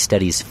is, she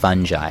studies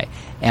fungi.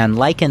 And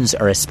lichens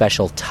are a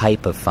special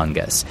type of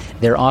fungus.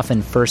 They're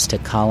often first to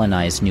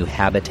colonize new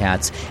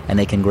habitats, and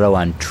they can grow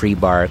on tree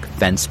bark,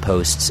 fence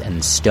posts,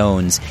 and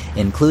stones,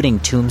 including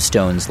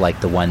tombstones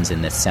like the ones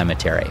in this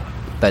cemetery.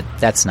 But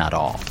that's not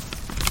all.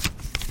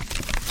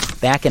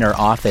 Back in her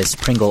office,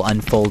 Pringle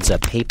unfolds a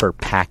paper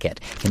packet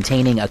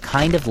containing a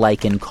kind of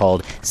lichen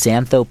called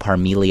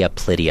Xanthoparmelia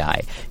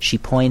plittii. She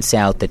points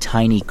out the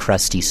tiny,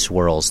 crusty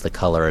swirls the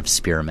color of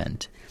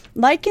spearmint.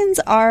 Lichens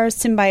are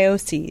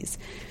symbioses.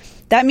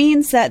 That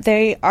means that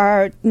they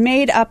are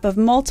made up of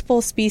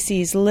multiple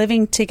species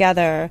living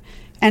together.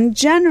 And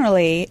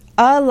generally,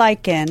 a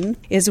lichen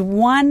is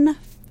one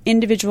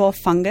individual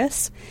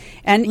fungus,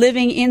 and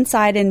living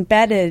inside,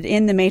 embedded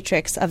in the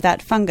matrix of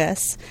that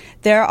fungus,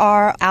 there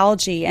are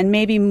algae, and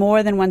maybe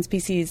more than one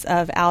species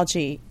of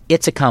algae.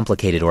 It's a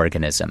complicated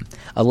organism.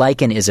 A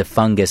lichen is a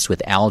fungus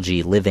with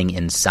algae living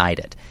inside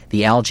it.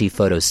 The algae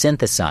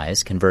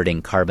photosynthesize,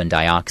 converting carbon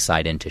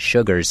dioxide into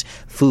sugars,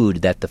 food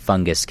that the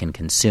fungus can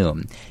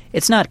consume.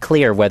 It's not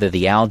clear whether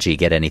the algae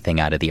get anything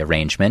out of the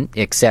arrangement,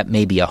 except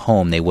maybe a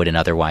home they wouldn't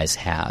otherwise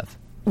have.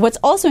 What's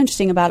also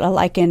interesting about a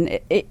lichen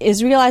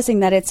is realizing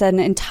that it's an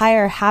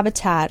entire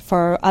habitat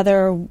for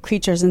other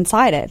creatures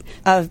inside it,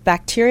 of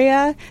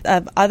bacteria,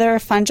 of other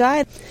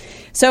fungi.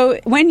 So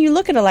when you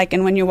look at a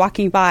lichen, when you're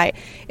walking by,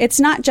 it's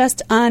not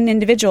just an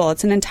individual,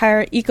 it's an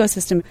entire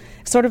ecosystem,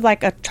 sort of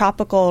like a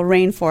tropical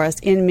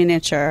rainforest in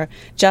miniature,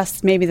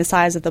 just maybe the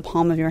size of the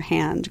palm of your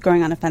hand,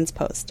 growing on a fence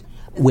post.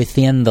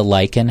 Within the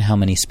lichen, how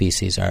many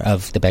species are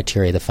of the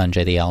bacteria, the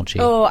fungi, the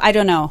algae? Oh, I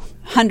don't know.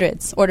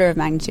 Hundreds, order of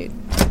magnitude.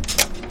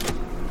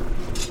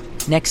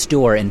 Next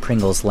door in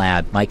Pringle's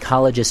lab,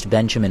 mycologist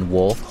Benjamin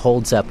Wolfe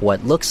holds up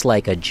what looks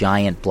like a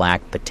giant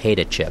black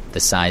potato chip the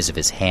size of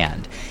his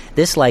hand.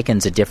 This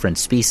lichen's a different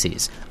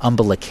species,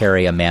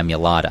 Umbilicaria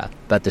mammulata,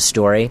 but the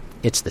story,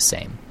 it's the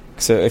same.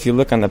 So if you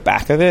look on the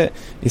back of it,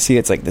 you see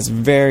it's like this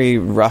very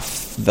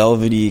rough,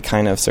 velvety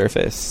kind of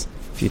surface.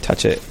 If you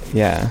touch it,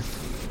 yeah.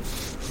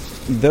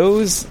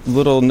 Those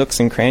little nooks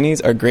and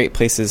crannies are great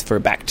places for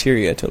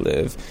bacteria to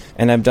live.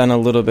 And I've done a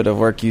little bit of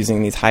work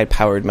using these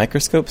high-powered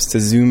microscopes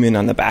to zoom in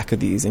on the back of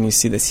these, and you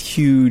see this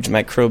huge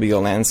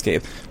microbial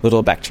landscape,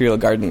 little bacterial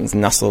gardens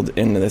nestled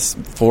in this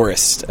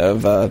forest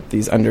of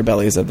these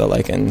underbellies of the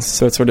lichens.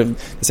 So it's sort of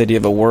this idea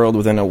of a world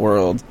within a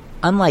world.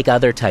 Unlike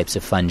other types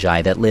of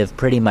fungi that live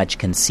pretty much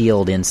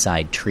concealed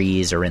inside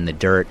trees or in the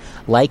dirt,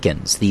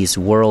 lichens, these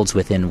worlds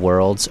within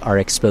worlds, are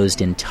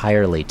exposed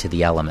entirely to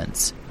the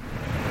elements.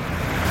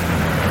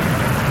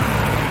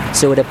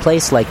 So at a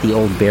place like the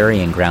old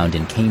burying ground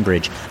in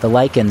Cambridge, the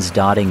lichens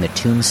dotting the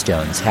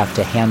tombstones have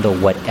to handle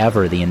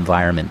whatever the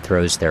environment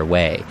throws their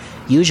way.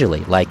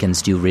 Usually,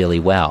 lichens do really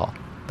well,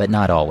 but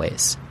not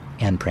always.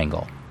 Anne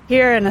Pringle.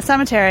 Here in a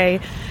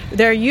cemetery,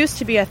 there used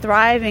to be a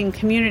thriving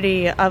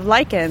community of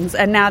lichens,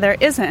 and now there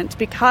isn't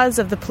because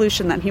of the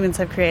pollution that humans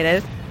have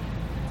created.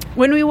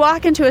 When we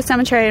walk into a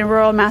cemetery in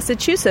rural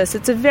Massachusetts,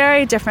 it's a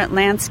very different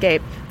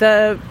landscape.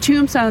 The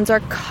tombstones are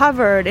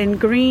covered in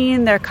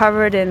green, they're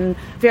covered in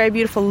very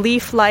beautiful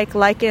leaf-like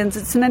lichens.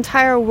 It's an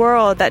entire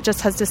world that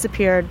just has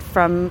disappeared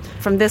from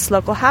this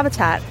local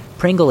habitat.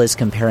 Pringle is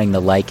comparing the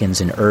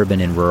lichens in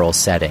urban and rural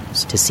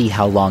settings to see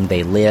how long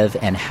they live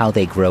and how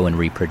they grow and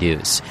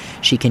reproduce.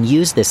 She can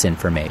use this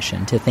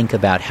information to think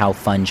about how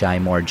fungi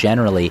more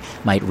generally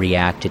might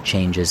react to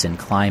changes in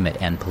climate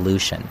and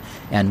pollution,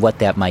 and what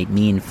that might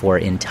mean for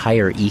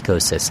entire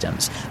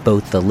ecosystems,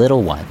 both the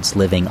little ones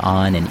living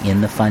on and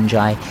in the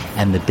fungi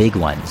and the big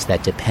ones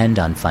that depend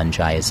on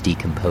fungi as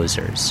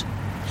decomposers.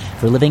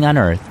 For Living on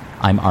Earth,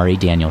 I'm Ari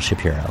Daniel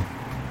Shapiro.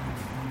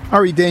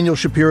 Ari Daniel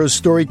Shapiro's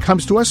story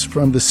comes to us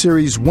from the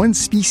series One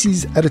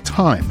Species at a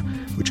Time,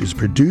 which is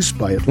produced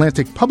by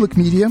Atlantic Public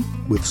Media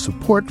with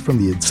support from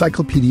the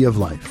Encyclopedia of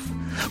Life.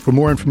 For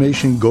more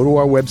information, go to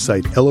our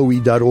website,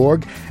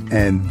 loe.org,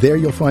 and there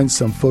you'll find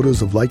some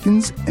photos of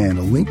lichens and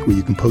a link where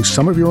you can post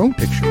some of your own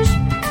pictures.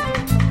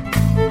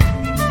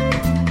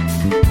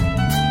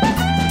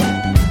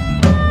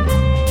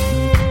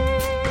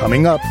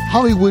 Coming up,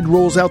 Hollywood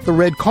rolls out the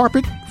red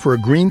carpet for a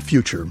green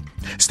future.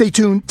 Stay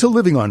tuned to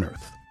Living on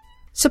Earth.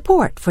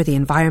 Support for the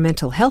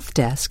Environmental Health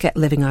Desk at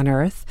Living on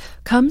Earth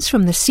comes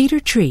from the Cedar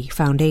Tree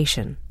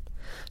Foundation.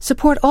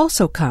 Support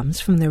also comes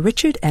from the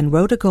Richard and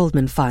Rhoda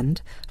Goldman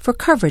Fund for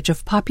coverage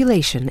of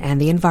population and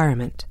the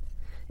environment,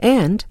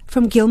 and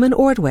from Gilman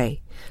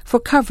Ordway for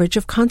coverage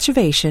of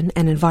conservation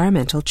and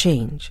environmental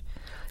change.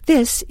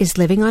 This is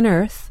Living on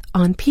Earth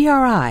on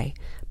PRI,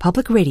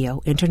 Public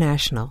Radio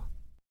International.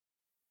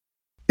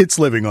 It's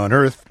Living on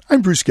Earth.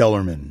 I'm Bruce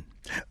Gellerman.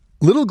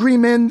 Little green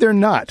men, they're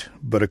not,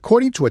 but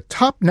according to a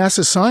top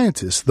NASA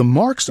scientist, the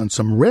marks on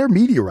some rare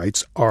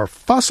meteorites are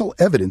fossil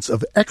evidence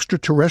of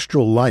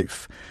extraterrestrial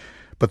life.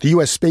 But the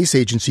U.S. Space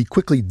Agency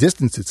quickly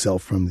distanced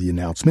itself from the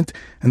announcement,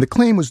 and the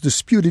claim was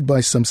disputed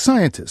by some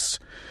scientists.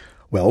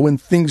 Well, when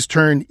things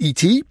turn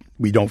E.T.,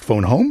 we don't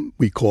phone home.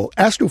 We call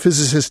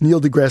astrophysicist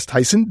Neil deGrasse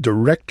Tyson,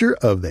 director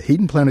of the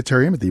Hayden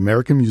Planetarium at the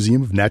American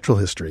Museum of Natural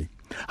History.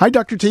 Hi,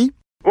 Dr. T.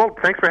 Well,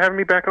 thanks for having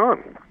me back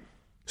on.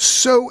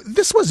 So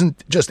this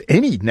wasn't just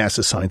any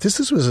NASA scientist.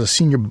 This was a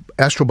senior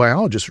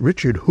astrobiologist,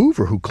 Richard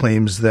Hoover, who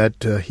claims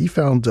that he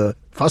found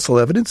fossil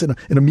evidence in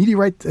a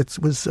meteorite that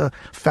was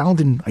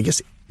found in, I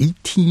guess,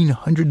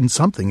 1800 and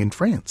something in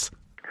France.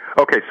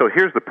 Okay, so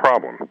here's the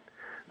problem.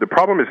 The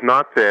problem is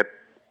not that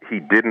he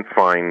didn't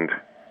find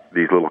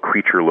these little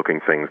creature-looking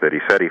things that he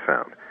said he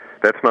found.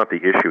 That's not the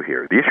issue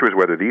here. The issue is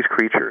whether these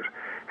creatures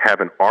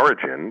have an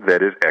origin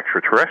that is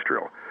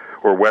extraterrestrial,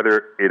 or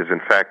whether it is in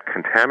fact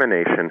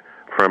contamination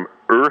from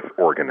Earth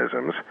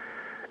organisms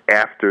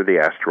after the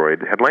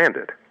asteroid had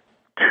landed.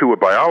 To a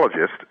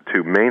biologist,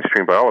 to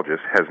mainstream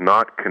biologists, has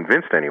not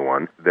convinced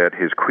anyone that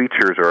his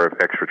creatures are of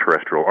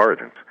extraterrestrial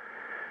origins.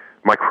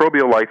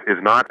 Microbial life is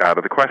not out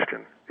of the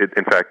question.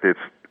 In fact, it's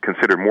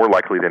considered more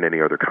likely than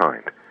any other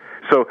kind.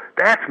 So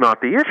that's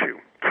not the issue.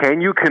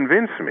 Can you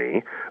convince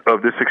me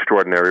of this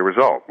extraordinary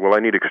result? Well, I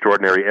need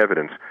extraordinary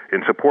evidence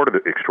in support of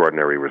the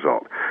extraordinary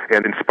result.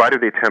 And in spite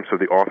of the attempts of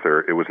the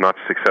author, it was not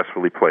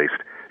successfully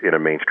placed in a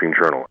mainstream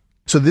journal.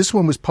 So this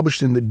one was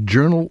published in the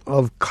Journal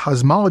of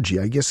Cosmology.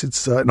 I guess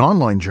it's an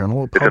online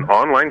journal. It's an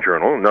online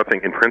journal.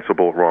 Nothing in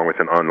principle wrong with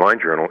an online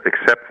journal,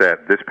 except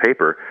that this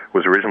paper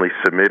was originally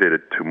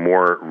submitted to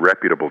more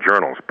reputable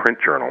journals, print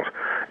journals,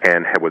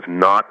 and was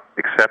not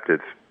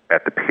accepted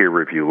at the peer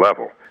review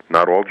level.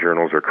 Not all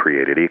journals are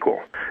created equal.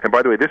 And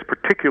by the way, this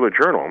particular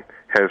journal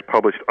has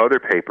published other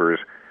papers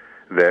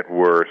that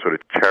were sort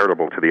of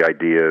charitable to the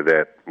idea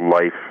that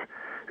life,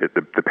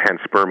 the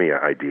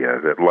panspermia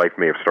idea, that life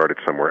may have started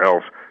somewhere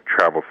else,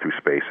 traveled through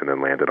space, and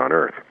then landed on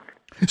Earth.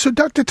 So,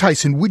 Dr.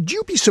 Tyson, would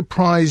you be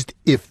surprised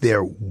if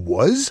there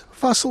was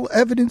fossil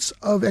evidence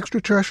of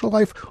extraterrestrial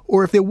life,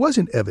 or if there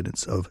wasn't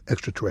evidence of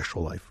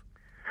extraterrestrial life?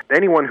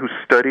 Anyone who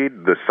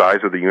studied the size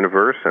of the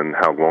universe and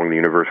how long the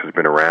universe has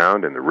been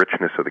around and the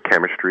richness of the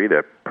chemistry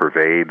that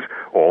pervades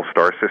all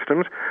star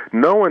systems,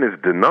 no one is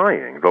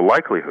denying the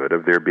likelihood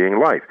of there being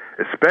life,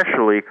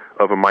 especially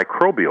of a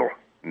microbial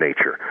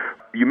nature.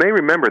 You may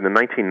remember in the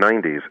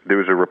 1990s, there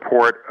was a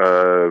report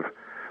of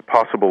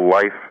possible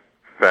life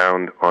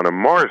found on a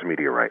Mars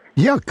meteorite.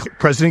 Yeah,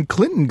 President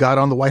Clinton got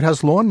on the White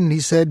House lawn and he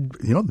said,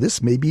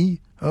 this may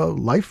be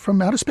life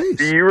from outer space.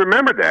 You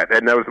remember that,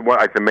 and that was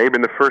it may have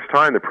been the first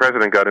time the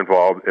president got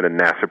involved in a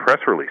NASA press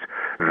release.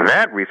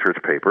 That research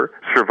paper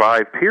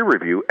survived peer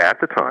review at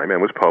the time and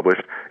was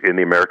published in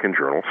the American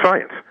journal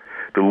Science.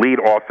 The lead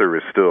author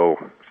is still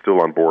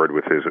on board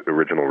with his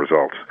original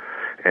results,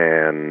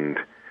 and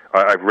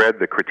I've read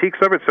the critiques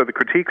of it. So the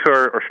critiques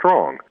are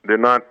strong. They're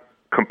not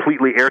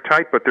completely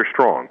airtight, but they're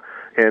strong.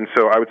 And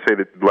so I would say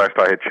that last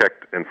I had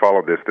checked and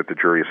followed this, that the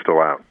jury is still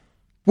out.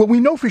 Well,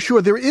 we know for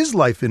sure there is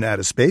life in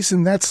outer space,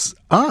 and that's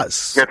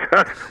us. That's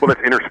us. Well,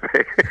 that's inner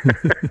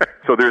space.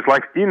 So there's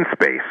life in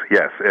space,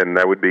 yes, and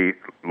that would be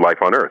life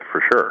on Earth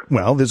for sure.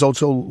 Well, there's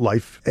also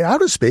life in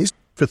outer space.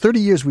 For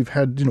 30 years, we've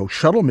had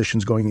shuttle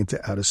missions going into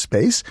outer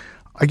space.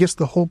 I guess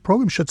the whole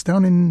program shuts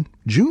down in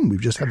June.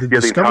 We've just had the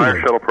Discovery. The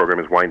entire shuttle program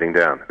is winding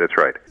down. That's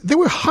right. There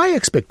were high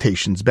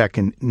expectations back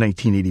in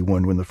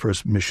 1981 when the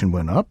first mission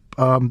went up.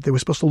 They were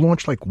supposed to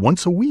launch like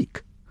once a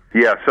week.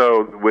 Yeah,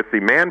 so with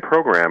the manned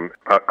program,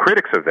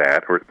 critics of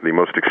that, or the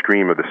most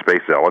extreme of the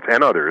space zealots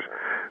and others,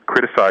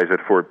 criticize it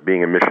for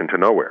being a mission to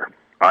nowhere.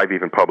 I've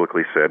even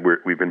publicly said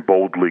we've been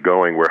boldly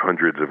going where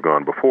hundreds have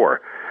gone before.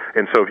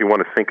 And so if you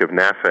want to think of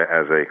NASA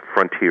as a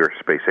frontier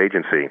space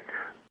agency,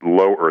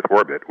 low Earth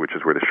orbit, which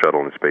is where the shuttle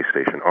and the space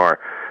station are,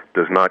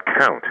 does not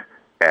count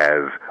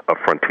as a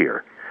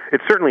frontier.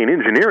 It's certainly an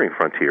engineering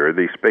frontier.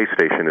 The space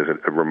station is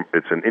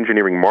it's an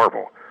engineering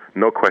marvel,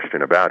 no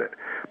question about it.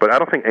 But I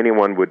don't think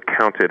anyone would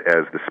count it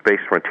as the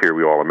space frontier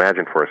we all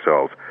imagine for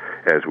ourselves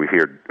as we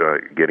hear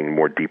getting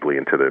more deeply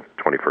into the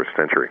 21st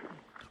century.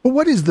 Well,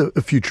 what is the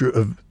future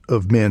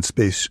of manned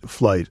space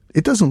flight?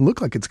 It doesn't look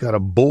like it's got a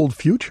bold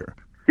future.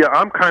 Yeah,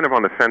 I'm kind of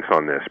on the fence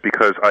on this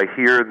because I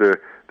hear the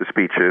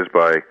speeches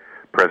by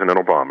President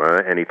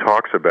Obama, and he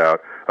talks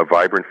about a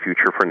vibrant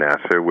future for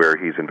NASA where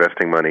he's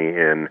investing money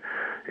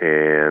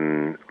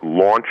in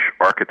launch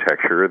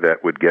architecture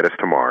that would get us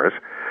to Mars,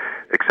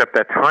 except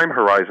that time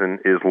horizon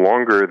is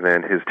longer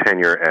than his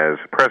tenure as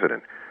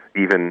president,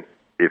 even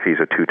if he's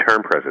a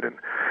two-term president.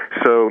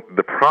 So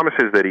the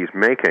promises that he's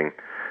making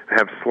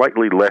have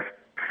slightly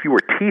fewer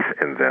teeth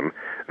in them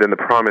than the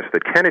promise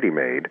that Kennedy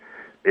made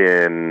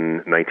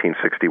in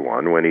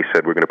 1961 when he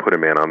said we're going to put a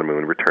man on the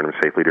moon, return him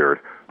safely to Earth,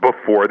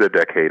 before the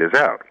decade is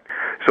out.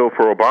 So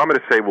for Obama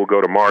to say we'll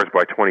go to Mars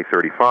by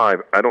 2035,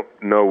 I don't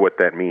know what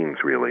that means,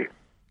 really.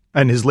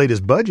 And his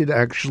latest budget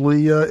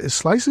actually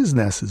slices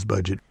NASA's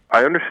budget.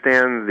 I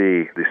understand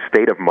the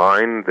state of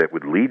mind that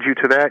would lead you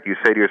to that. You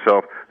say to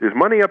yourself, there's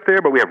money up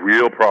there, but we have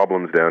real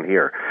problems down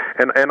here.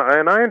 And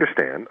I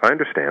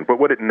understand, but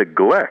what it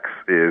neglects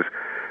is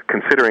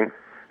considering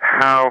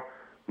how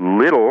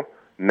little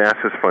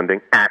NASA's funding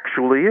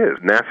actually is.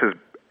 NASA's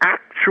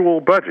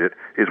actual budget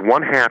is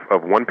 1/2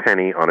 of 1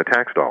 penny on a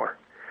tax dollar.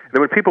 And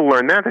then when people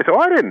learn that, they say,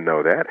 I didn't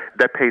know that.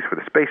 That pays for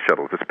the space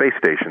shuttles, the space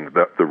stations,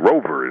 the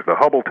rovers, the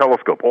Hubble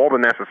telescope, all the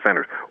NASA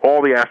centers,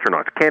 all the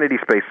astronauts, Kennedy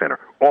Space Center,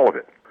 all of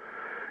it.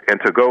 And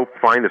to go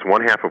find this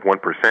 1/2 of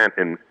 1%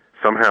 and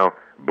somehow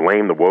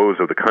blame the woes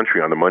of the country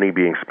on the money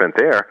being spent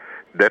there,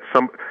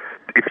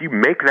 if you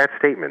make that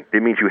statement,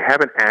 it means you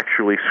haven't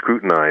actually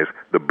scrutinized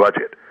the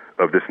budget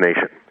of this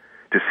nation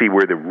to see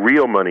where the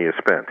real money is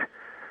spent.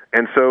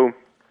 And so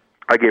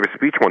I gave a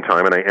speech one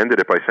time, and I ended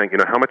it by saying,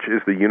 how much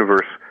is the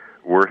universe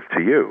worth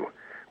to you?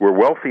 We're a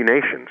wealthy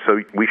nation,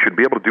 so we should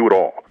be able to do it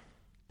all.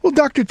 Well,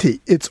 Dr.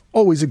 T, it's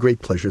always a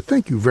great pleasure.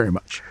 Thank you very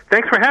much.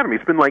 Thanks for having me.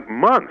 It's been like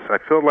months. I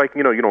feel like,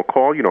 you don't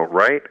call, you don't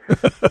write.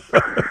 But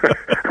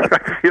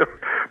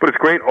it's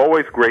great,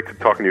 always great to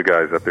talk to you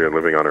guys up there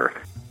living on Earth.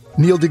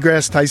 Neil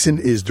deGrasse Tyson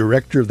is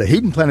director of the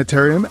Hayden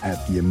Planetarium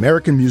at the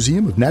American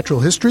Museum of Natural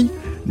History,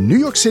 New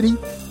York City,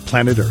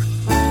 planet Earth.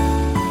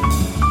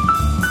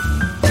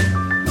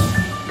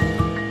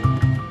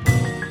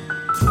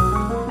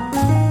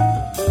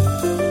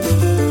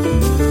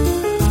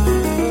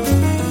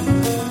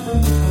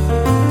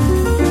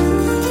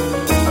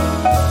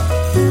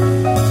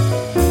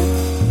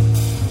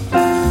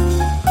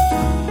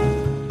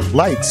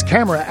 Lights,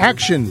 camera,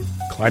 action,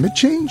 climate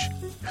change?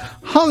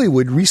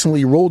 Hollywood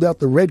recently rolled out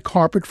the red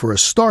carpet for a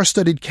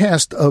star-studded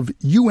cast of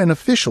UN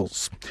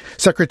officials.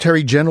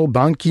 Secretary General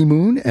Ban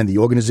Ki-moon and the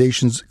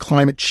organization's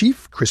climate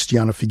chief,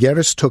 Christiana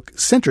Figueres, took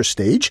center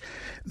stage.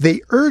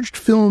 They urged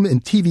film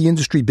and TV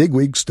industry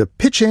bigwigs to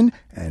pitch in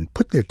and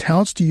put their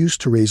talents to use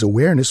to raise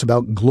awareness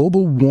about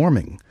global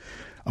warming.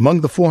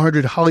 Among the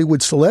 400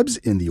 Hollywood celebs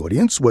in the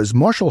audience was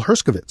Marshall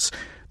Herskovitz,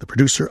 the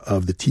producer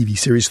of the TV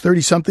series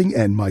 30-something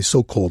and My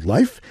So-Called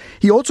Life.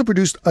 He also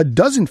produced a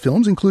dozen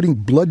films, including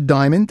Blood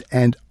Diamond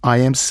and I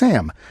Am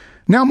Sam.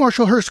 Now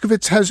Marshall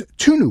Herskovitz has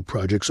two new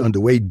projects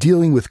underway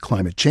dealing with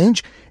climate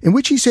change, in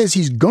which he says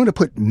he's going to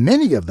put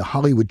many of the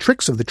Hollywood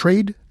tricks of the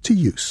trade to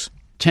use.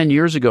 10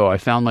 years ago, I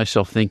found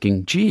myself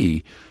thinking,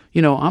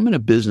 I'm in a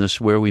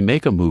business where we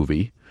make a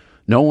movie.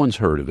 No one's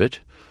heard of it.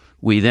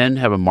 We then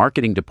have a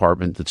marketing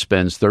department that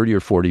spends $30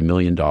 or $40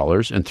 million,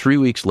 and 3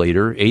 weeks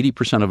later,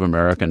 80% of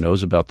America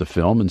knows about the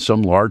film, and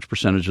some large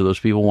percentage of those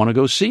people want to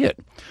go see it.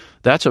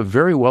 That's a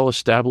very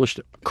well-established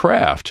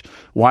craft.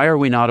 Why are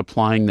we not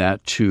applying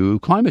that to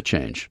climate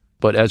change?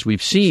 But as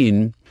we've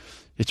seen,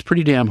 it's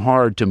pretty damn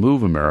hard to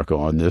move America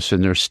on this,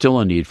 and there's still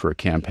a need for a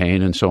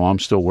campaign, and so I'm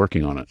still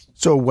working on it.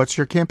 So what's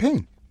your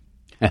campaign?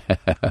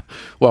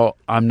 Well,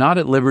 I'm not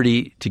at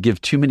liberty to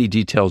give too many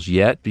details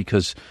yet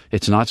because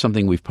it's not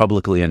something we've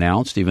publicly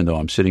announced, even though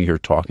I'm sitting here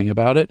talking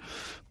about it.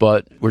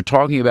 But we're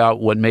talking about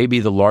what may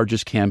be the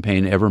largest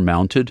campaign ever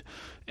mounted.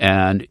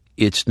 And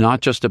it's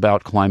not just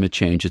about climate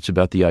change. It's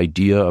about the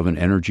idea of an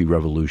energy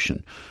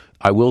revolution.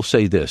 I will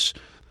say this.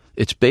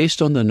 It's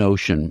based on the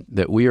notion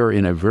that we are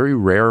in a very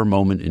rare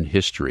moment in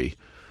history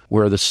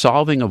where the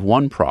solving of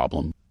one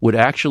problem would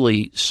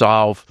actually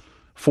solve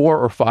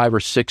 4 or 5 or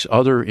 6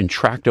 other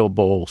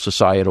intractable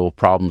societal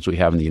problems we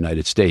have in the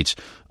United States: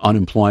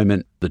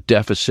 unemployment, the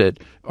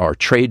deficit, our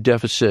trade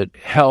deficit,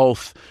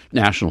 health,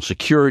 national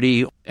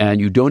security. And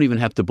you don't even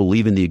have to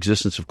believe in the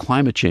existence of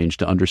climate change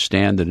to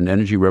understand that an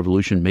energy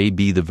revolution may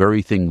be the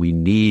very thing we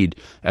need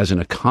as an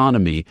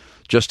economy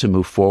just to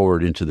move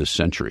forward into this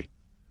century.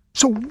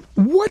 So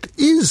what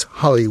is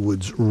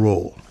Hollywood's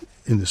role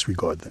in this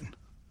regard then?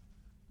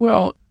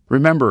 Well,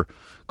 remember,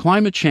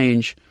 climate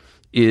change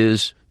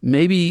is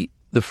maybe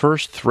the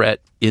first threat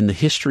in the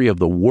history of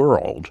the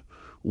world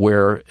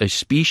where a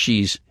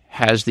species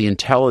has the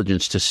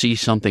intelligence to see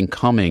something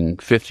coming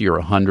 50 or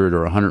 100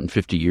 or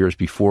 150 years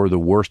before the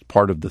worst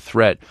part of the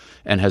threat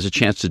and has a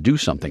chance to do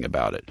something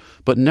about it.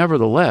 But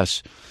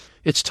nevertheless,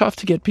 it's tough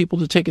to get people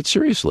to take it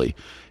seriously.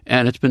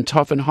 And it's been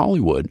tough in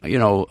Hollywood.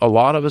 A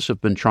lot of us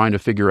have been trying to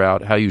figure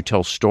out how you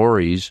tell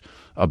stories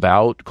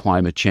about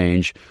climate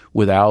change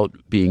without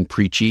being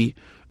preachy,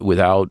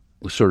 without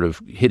sort of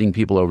hitting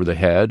people over the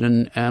head,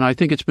 and I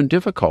think it's been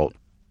difficult.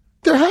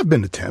 There have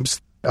been attempts.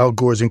 Al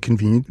Gore's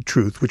Inconvenient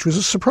Truth, which was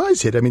a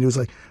surprise hit. I mean, it was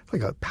like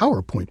a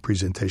PowerPoint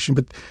presentation,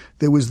 but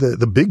there was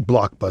the big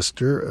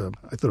blockbuster.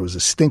 I thought it was a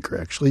stinker,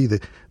 actually,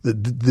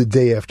 the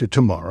Day After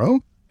Tomorrow.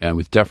 And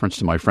with deference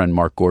to my friend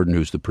Mark Gordon,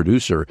 who's the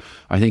producer,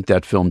 I think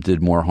that film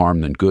did more harm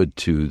than good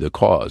to the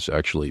cause,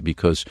 actually,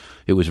 because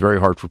it was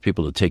very hard for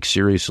people to take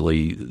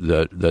seriously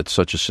that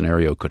such a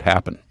scenario could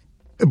happen.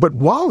 But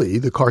WALL-E,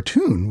 the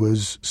cartoon,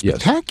 was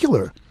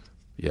spectacular.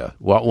 Yes. Yeah.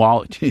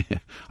 Well,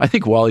 I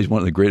think WALL-E is one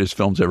of the greatest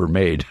films ever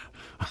made.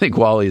 I think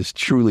WALL-E is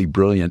truly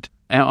brilliant.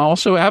 And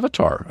also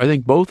Avatar. I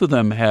think both of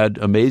them had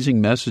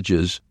amazing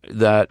messages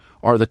that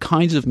are the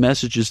kinds of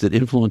messages that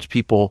influence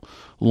people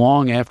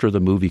long after the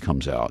movie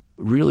comes out.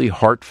 Really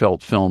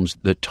heartfelt films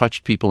that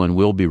touched people and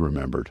will be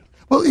remembered.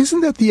 Well,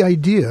 isn't that the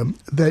idea,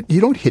 that you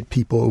don't hit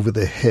people over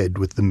the head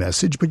with the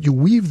message, but you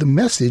weave the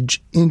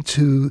message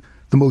into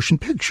the motion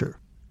picture?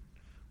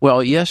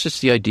 Well, yes,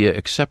 it's the idea,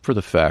 except for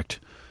the fact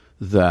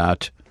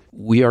that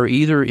we are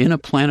either in a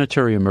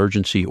planetary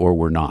emergency or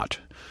we're not.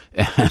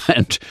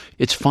 And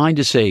it's fine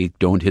to say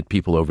don't hit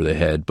people over the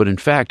head, but in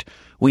fact,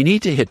 we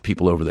need to hit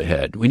people over the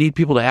head. We need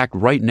people to act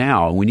right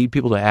now, and we need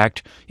people to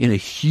act in a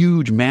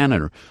huge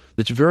manner.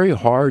 It's very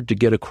hard to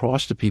get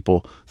across to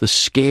people the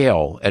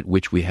scale at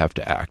which we have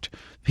to act.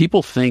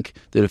 People think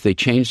that if they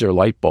change their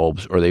light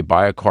bulbs or they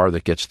buy a car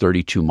that gets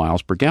 32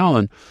 miles per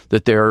gallon,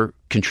 that they're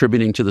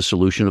contributing to the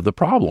solution of the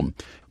problem.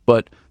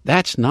 But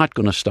that's not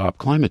going to stop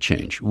climate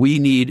change. We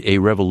need a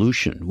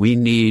revolution. We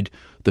need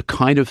the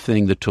kind of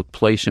thing that took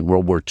place in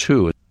World War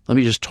II. Let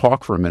me just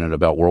talk for a minute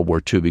about World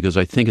War II, because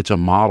I think it's a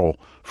model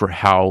for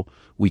how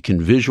we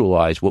can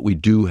visualize what we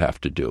do have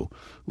to do.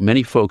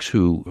 Many folks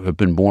who have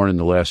been born in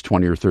the last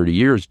 20 or 30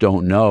 years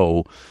don't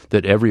know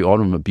that every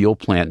automobile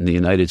plant in the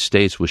United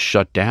States was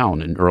shut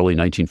down in early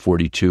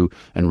 1942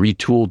 and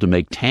retooled to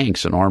make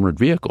tanks and armored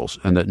vehicles,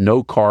 and that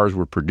no cars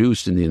were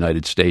produced in the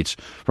United States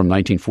from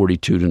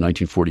 1942 to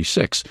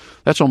 1946.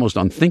 That's almost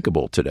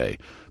unthinkable today.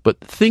 But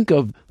think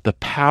of the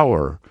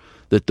power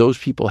that those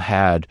people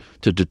had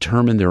to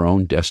determine their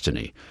own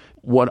destiny.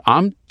 What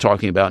I'm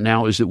talking about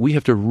now is that we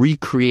have to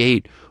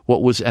recreate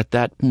what was at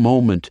that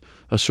moment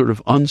a sort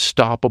of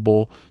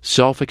unstoppable,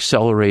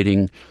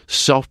 self-accelerating,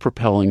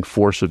 self-propelling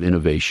force of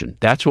innovation.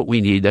 That's what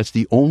we need. That's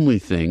the only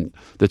thing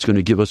that's going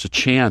to give us a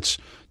chance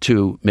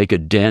to make a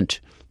dent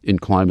in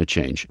climate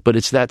change. But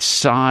it's that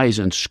size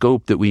and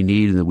scope that we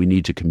need and that we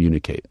need to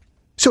communicate.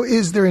 So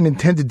is there an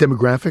intended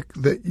demographic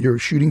that you're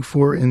shooting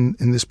for in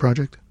this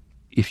project?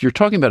 If you're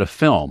talking about a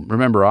film,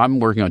 remember,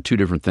 I'm working on two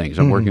different things.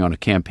 I'm working on a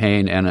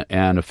campaign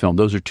and a film.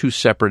 Those are two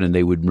separate, and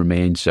they would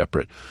remain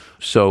separate.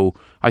 So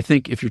I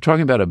think if you're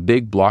talking about a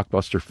big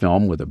blockbuster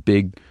film with a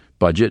big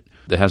budget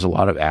that has a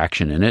lot of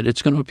action in it,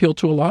 it's going to appeal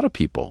to a lot of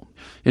people.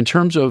 In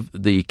terms of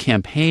the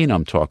campaign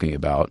I'm talking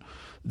about,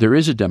 there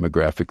is a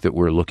demographic that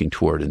we're looking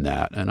toward in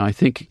that. And I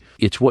think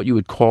it's what you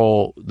would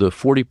call the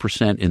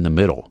 40% in the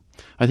middle.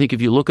 I think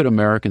if you look at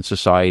American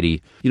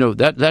society,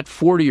 that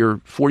 40 or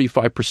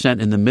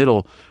 45% in the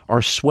middle are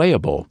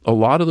swayable. A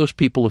lot of those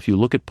people, if you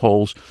look at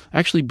polls,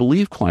 actually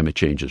believe climate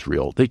change is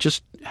real. They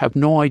just have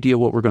no idea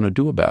what we're going to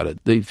do about it.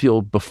 They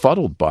feel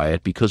befuddled by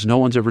it because no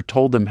one's ever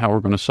told them how we're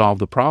going to solve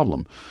the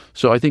problem.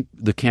 So I think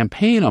the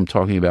campaign I'm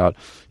talking about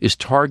is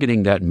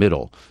targeting that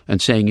middle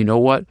and saying, you know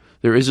what,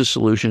 there is a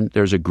solution,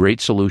 there's a great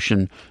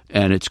solution,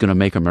 and it's going to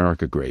make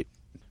America great.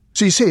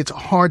 So you say it's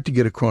hard to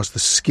get across the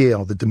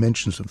scale, the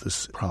dimensions of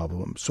this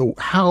problem. So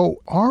how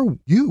are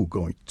you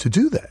going to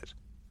do that?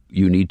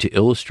 You need to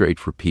illustrate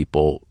for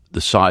people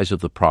the size of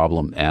the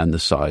problem and the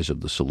size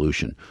of the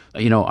solution.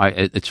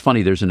 It's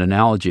funny, there's an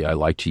analogy I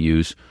like to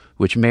use,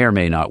 which may or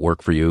may not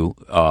work for you.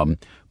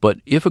 But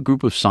if a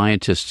group of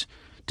scientists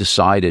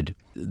decided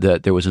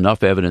that there was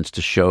enough evidence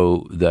to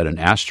show that an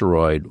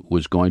asteroid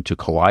was going to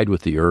collide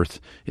with the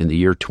Earth in the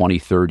year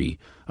 2030,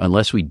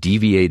 unless we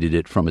deviated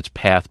it from its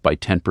path by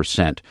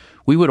 10%,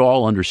 we would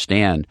all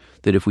understand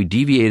that if we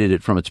deviated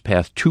it from its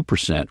path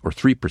 2% or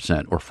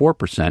 3% or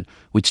 4%,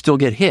 we'd still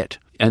get hit.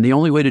 And the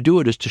only way to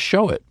do it is to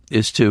show it,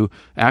 is to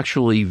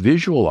actually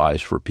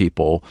visualize for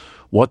people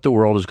what the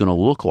world is going to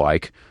look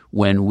like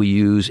when we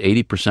use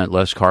 80%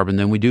 less carbon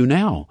than we do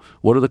now.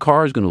 What are the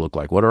cars going to look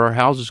like? What are our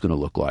houses going to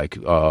look like?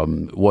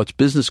 What's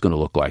business going to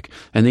look like?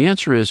 And the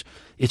answer is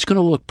it's going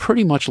to look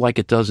pretty much like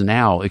it does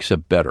now,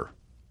 except better.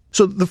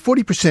 So the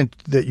 40%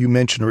 that you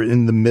mentioned are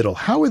in the middle.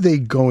 How are they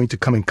going to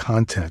come in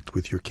contact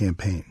with your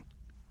campaign?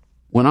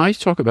 When I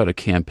talk about a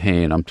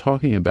campaign, I'm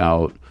talking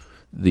about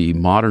the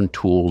modern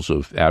tools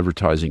of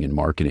advertising and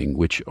marketing,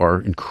 which are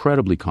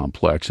incredibly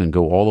complex and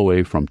go all the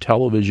way from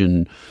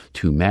television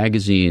to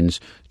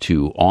magazines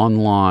to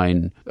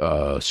online,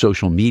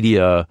 social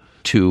media,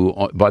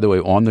 to, by the way,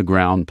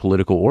 on-the-ground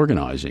political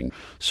organizing.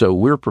 So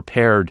we're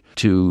prepared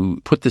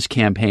to put this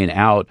campaign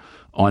out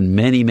on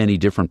many, many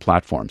different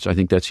platforms. I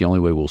think that's the only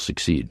way we'll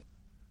succeed.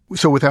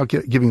 So without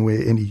giving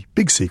away any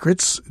big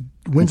secrets,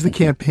 when's the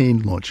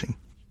campaign launching?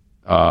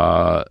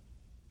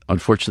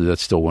 Unfortunately,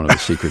 that's still one of the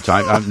secrets.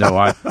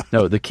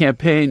 No, the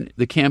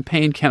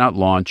campaign cannot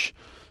launch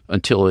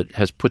until it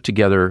has put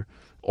together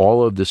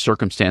all of the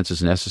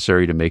circumstances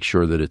necessary to make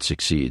sure that it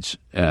succeeds.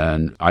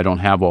 And I don't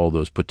have all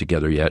those put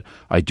together yet.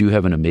 I do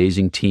have an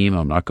amazing team.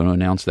 I'm not going to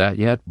announce that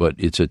yet, but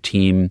it's a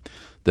team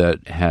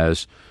that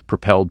has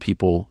propelled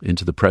people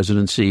into the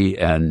presidency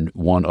and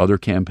won other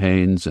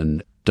campaigns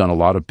and done a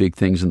lot of big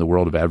things in the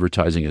world of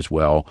advertising as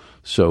well.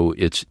 So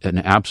it's an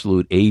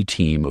absolute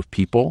A-team of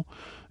people,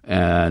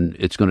 and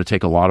it's going to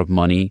take a lot of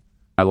money.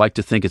 I like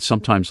to think it's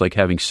sometimes like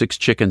having 6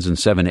 chickens and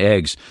 7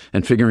 eggs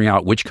and figuring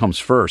out which comes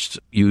first.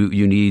 You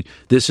need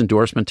this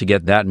endorsement to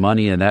get that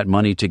money and that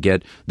money to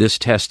get this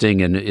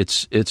testing, and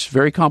it's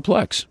very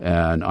complex.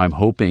 And I'm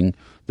hoping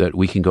that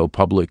we can go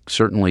public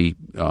certainly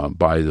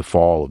by the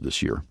fall of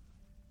this year.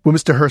 Well,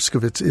 Mr.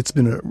 Herskovits, it's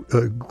been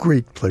a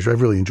great pleasure.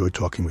 I've really enjoyed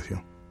talking with you.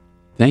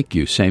 Thank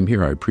you. Same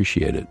here. I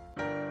appreciate it.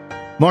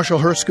 Marshall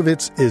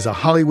Herskovits is a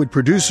Hollywood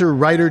producer,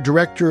 writer,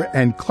 director,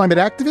 and climate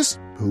activist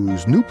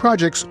whose new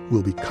projects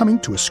will be coming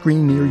to a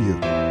screen near you.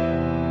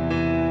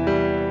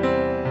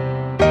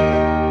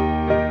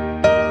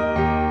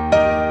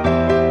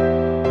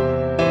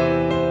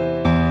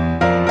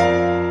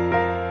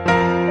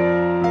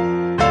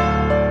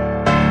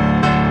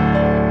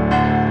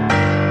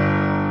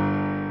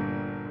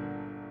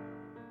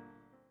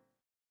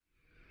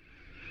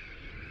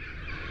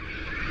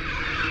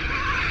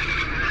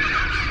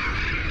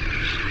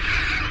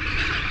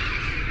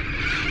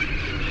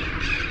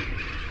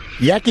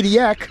 Yakety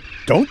yak,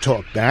 don't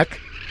talk back.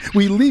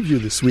 We leave you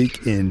this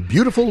week in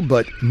beautiful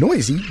but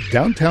noisy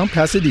downtown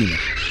Pasadena.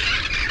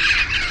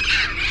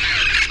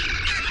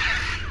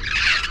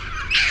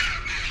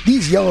 These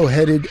These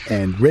yellow-headed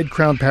and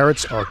red-crowned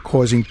parrots are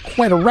causing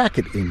quite a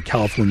racket in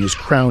California's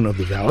Crown of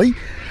the Valley.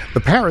 The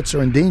parrots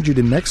are endangered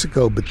in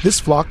Mexico, but this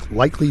flock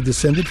likely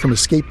descended from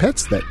escaped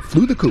pets that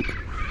flew the coop.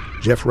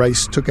 Jeff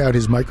Rice took out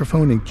his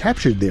microphone and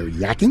captured their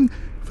yakking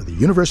for the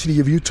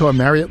University of Utah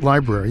Marriott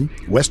Library,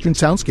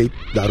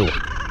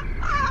 westernsoundscape.org.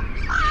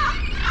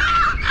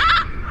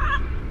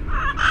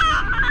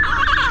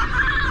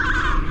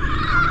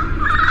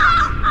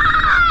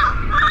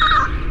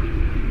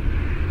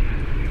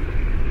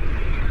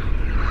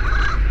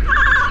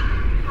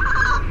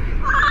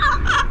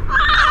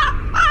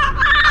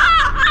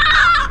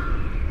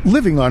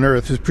 Living on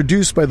Earth is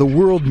produced by the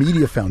World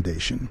Media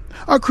Foundation.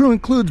 Our crew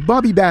includes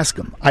Bobby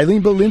Bascom,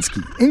 Eileen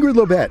Belinsky, Ingrid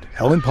Lobet,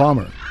 Helen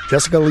Palmer,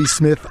 Jessica Lee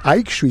Smith,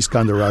 Ike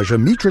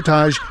Sriskandarajah, Mitra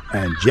Taj,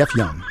 and Jeff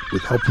Young,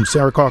 with help from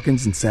Sarah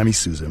Calkins and Sammy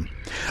Souza.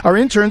 Our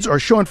interns are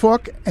Sean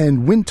Falk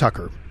and Wynn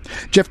Tucker.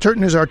 Jeff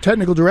Turton is our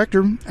technical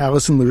director.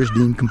 Allison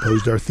Lirish-Dean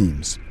composed our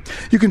themes.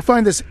 You can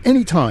find us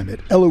anytime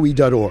at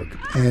LOE.org.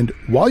 And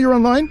while you're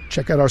online,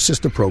 check out our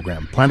sister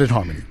program, Planet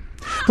Harmony.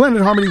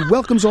 Planet Harmony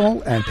welcomes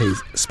all and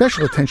pays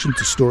special attention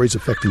to stories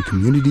affecting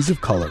communities of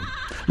color.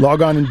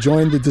 Log on and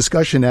join the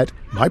discussion at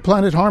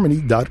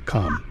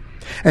myplanetharmony.com.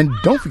 And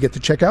don't forget to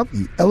check out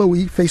the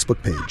LOE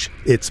Facebook page.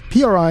 It's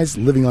PRI's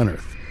Living on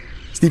Earth.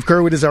 Steve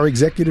Curwood is our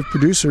executive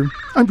producer.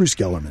 I'm Bruce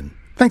Gellerman.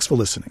 Thanks for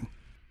listening.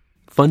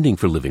 Funding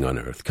for Living on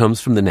Earth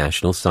comes from the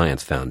National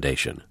Science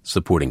Foundation,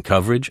 supporting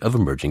coverage of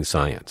emerging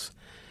science.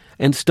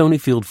 And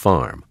Stonyfield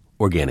Farm,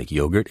 organic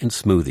yogurt and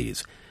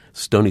smoothies.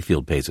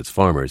 Stonyfield pays its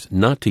farmers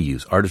not to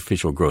use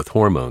artificial growth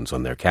hormones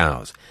on their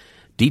cows.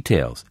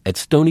 Details at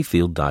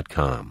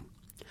stonyfield.com.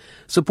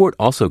 Support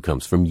also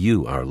comes from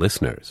you, our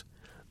listeners.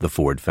 The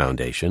Ford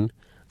Foundation,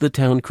 the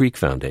Town Creek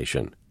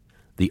Foundation,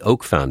 the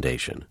Oak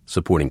Foundation,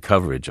 supporting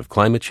coverage of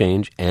climate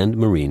change and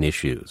marine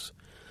issues.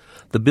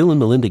 The Bill and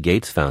Melinda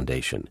Gates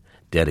Foundation,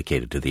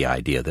 dedicated to the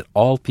idea that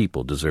all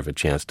people deserve a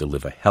chance to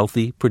live a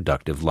healthy,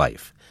 productive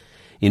life.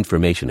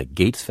 Information at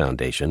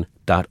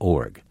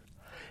gatesfoundation.org.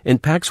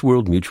 And Pax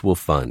World Mutual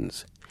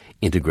Funds,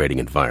 integrating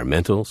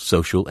environmental,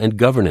 social, and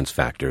governance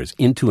factors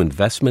into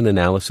investment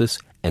analysis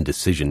and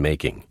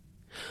decision-making.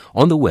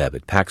 On the web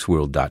at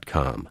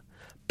paxworld.com.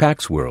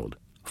 Pax World,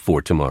 for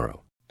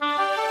tomorrow.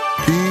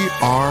 PRI,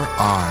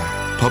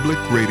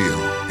 Public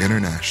Radio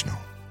International.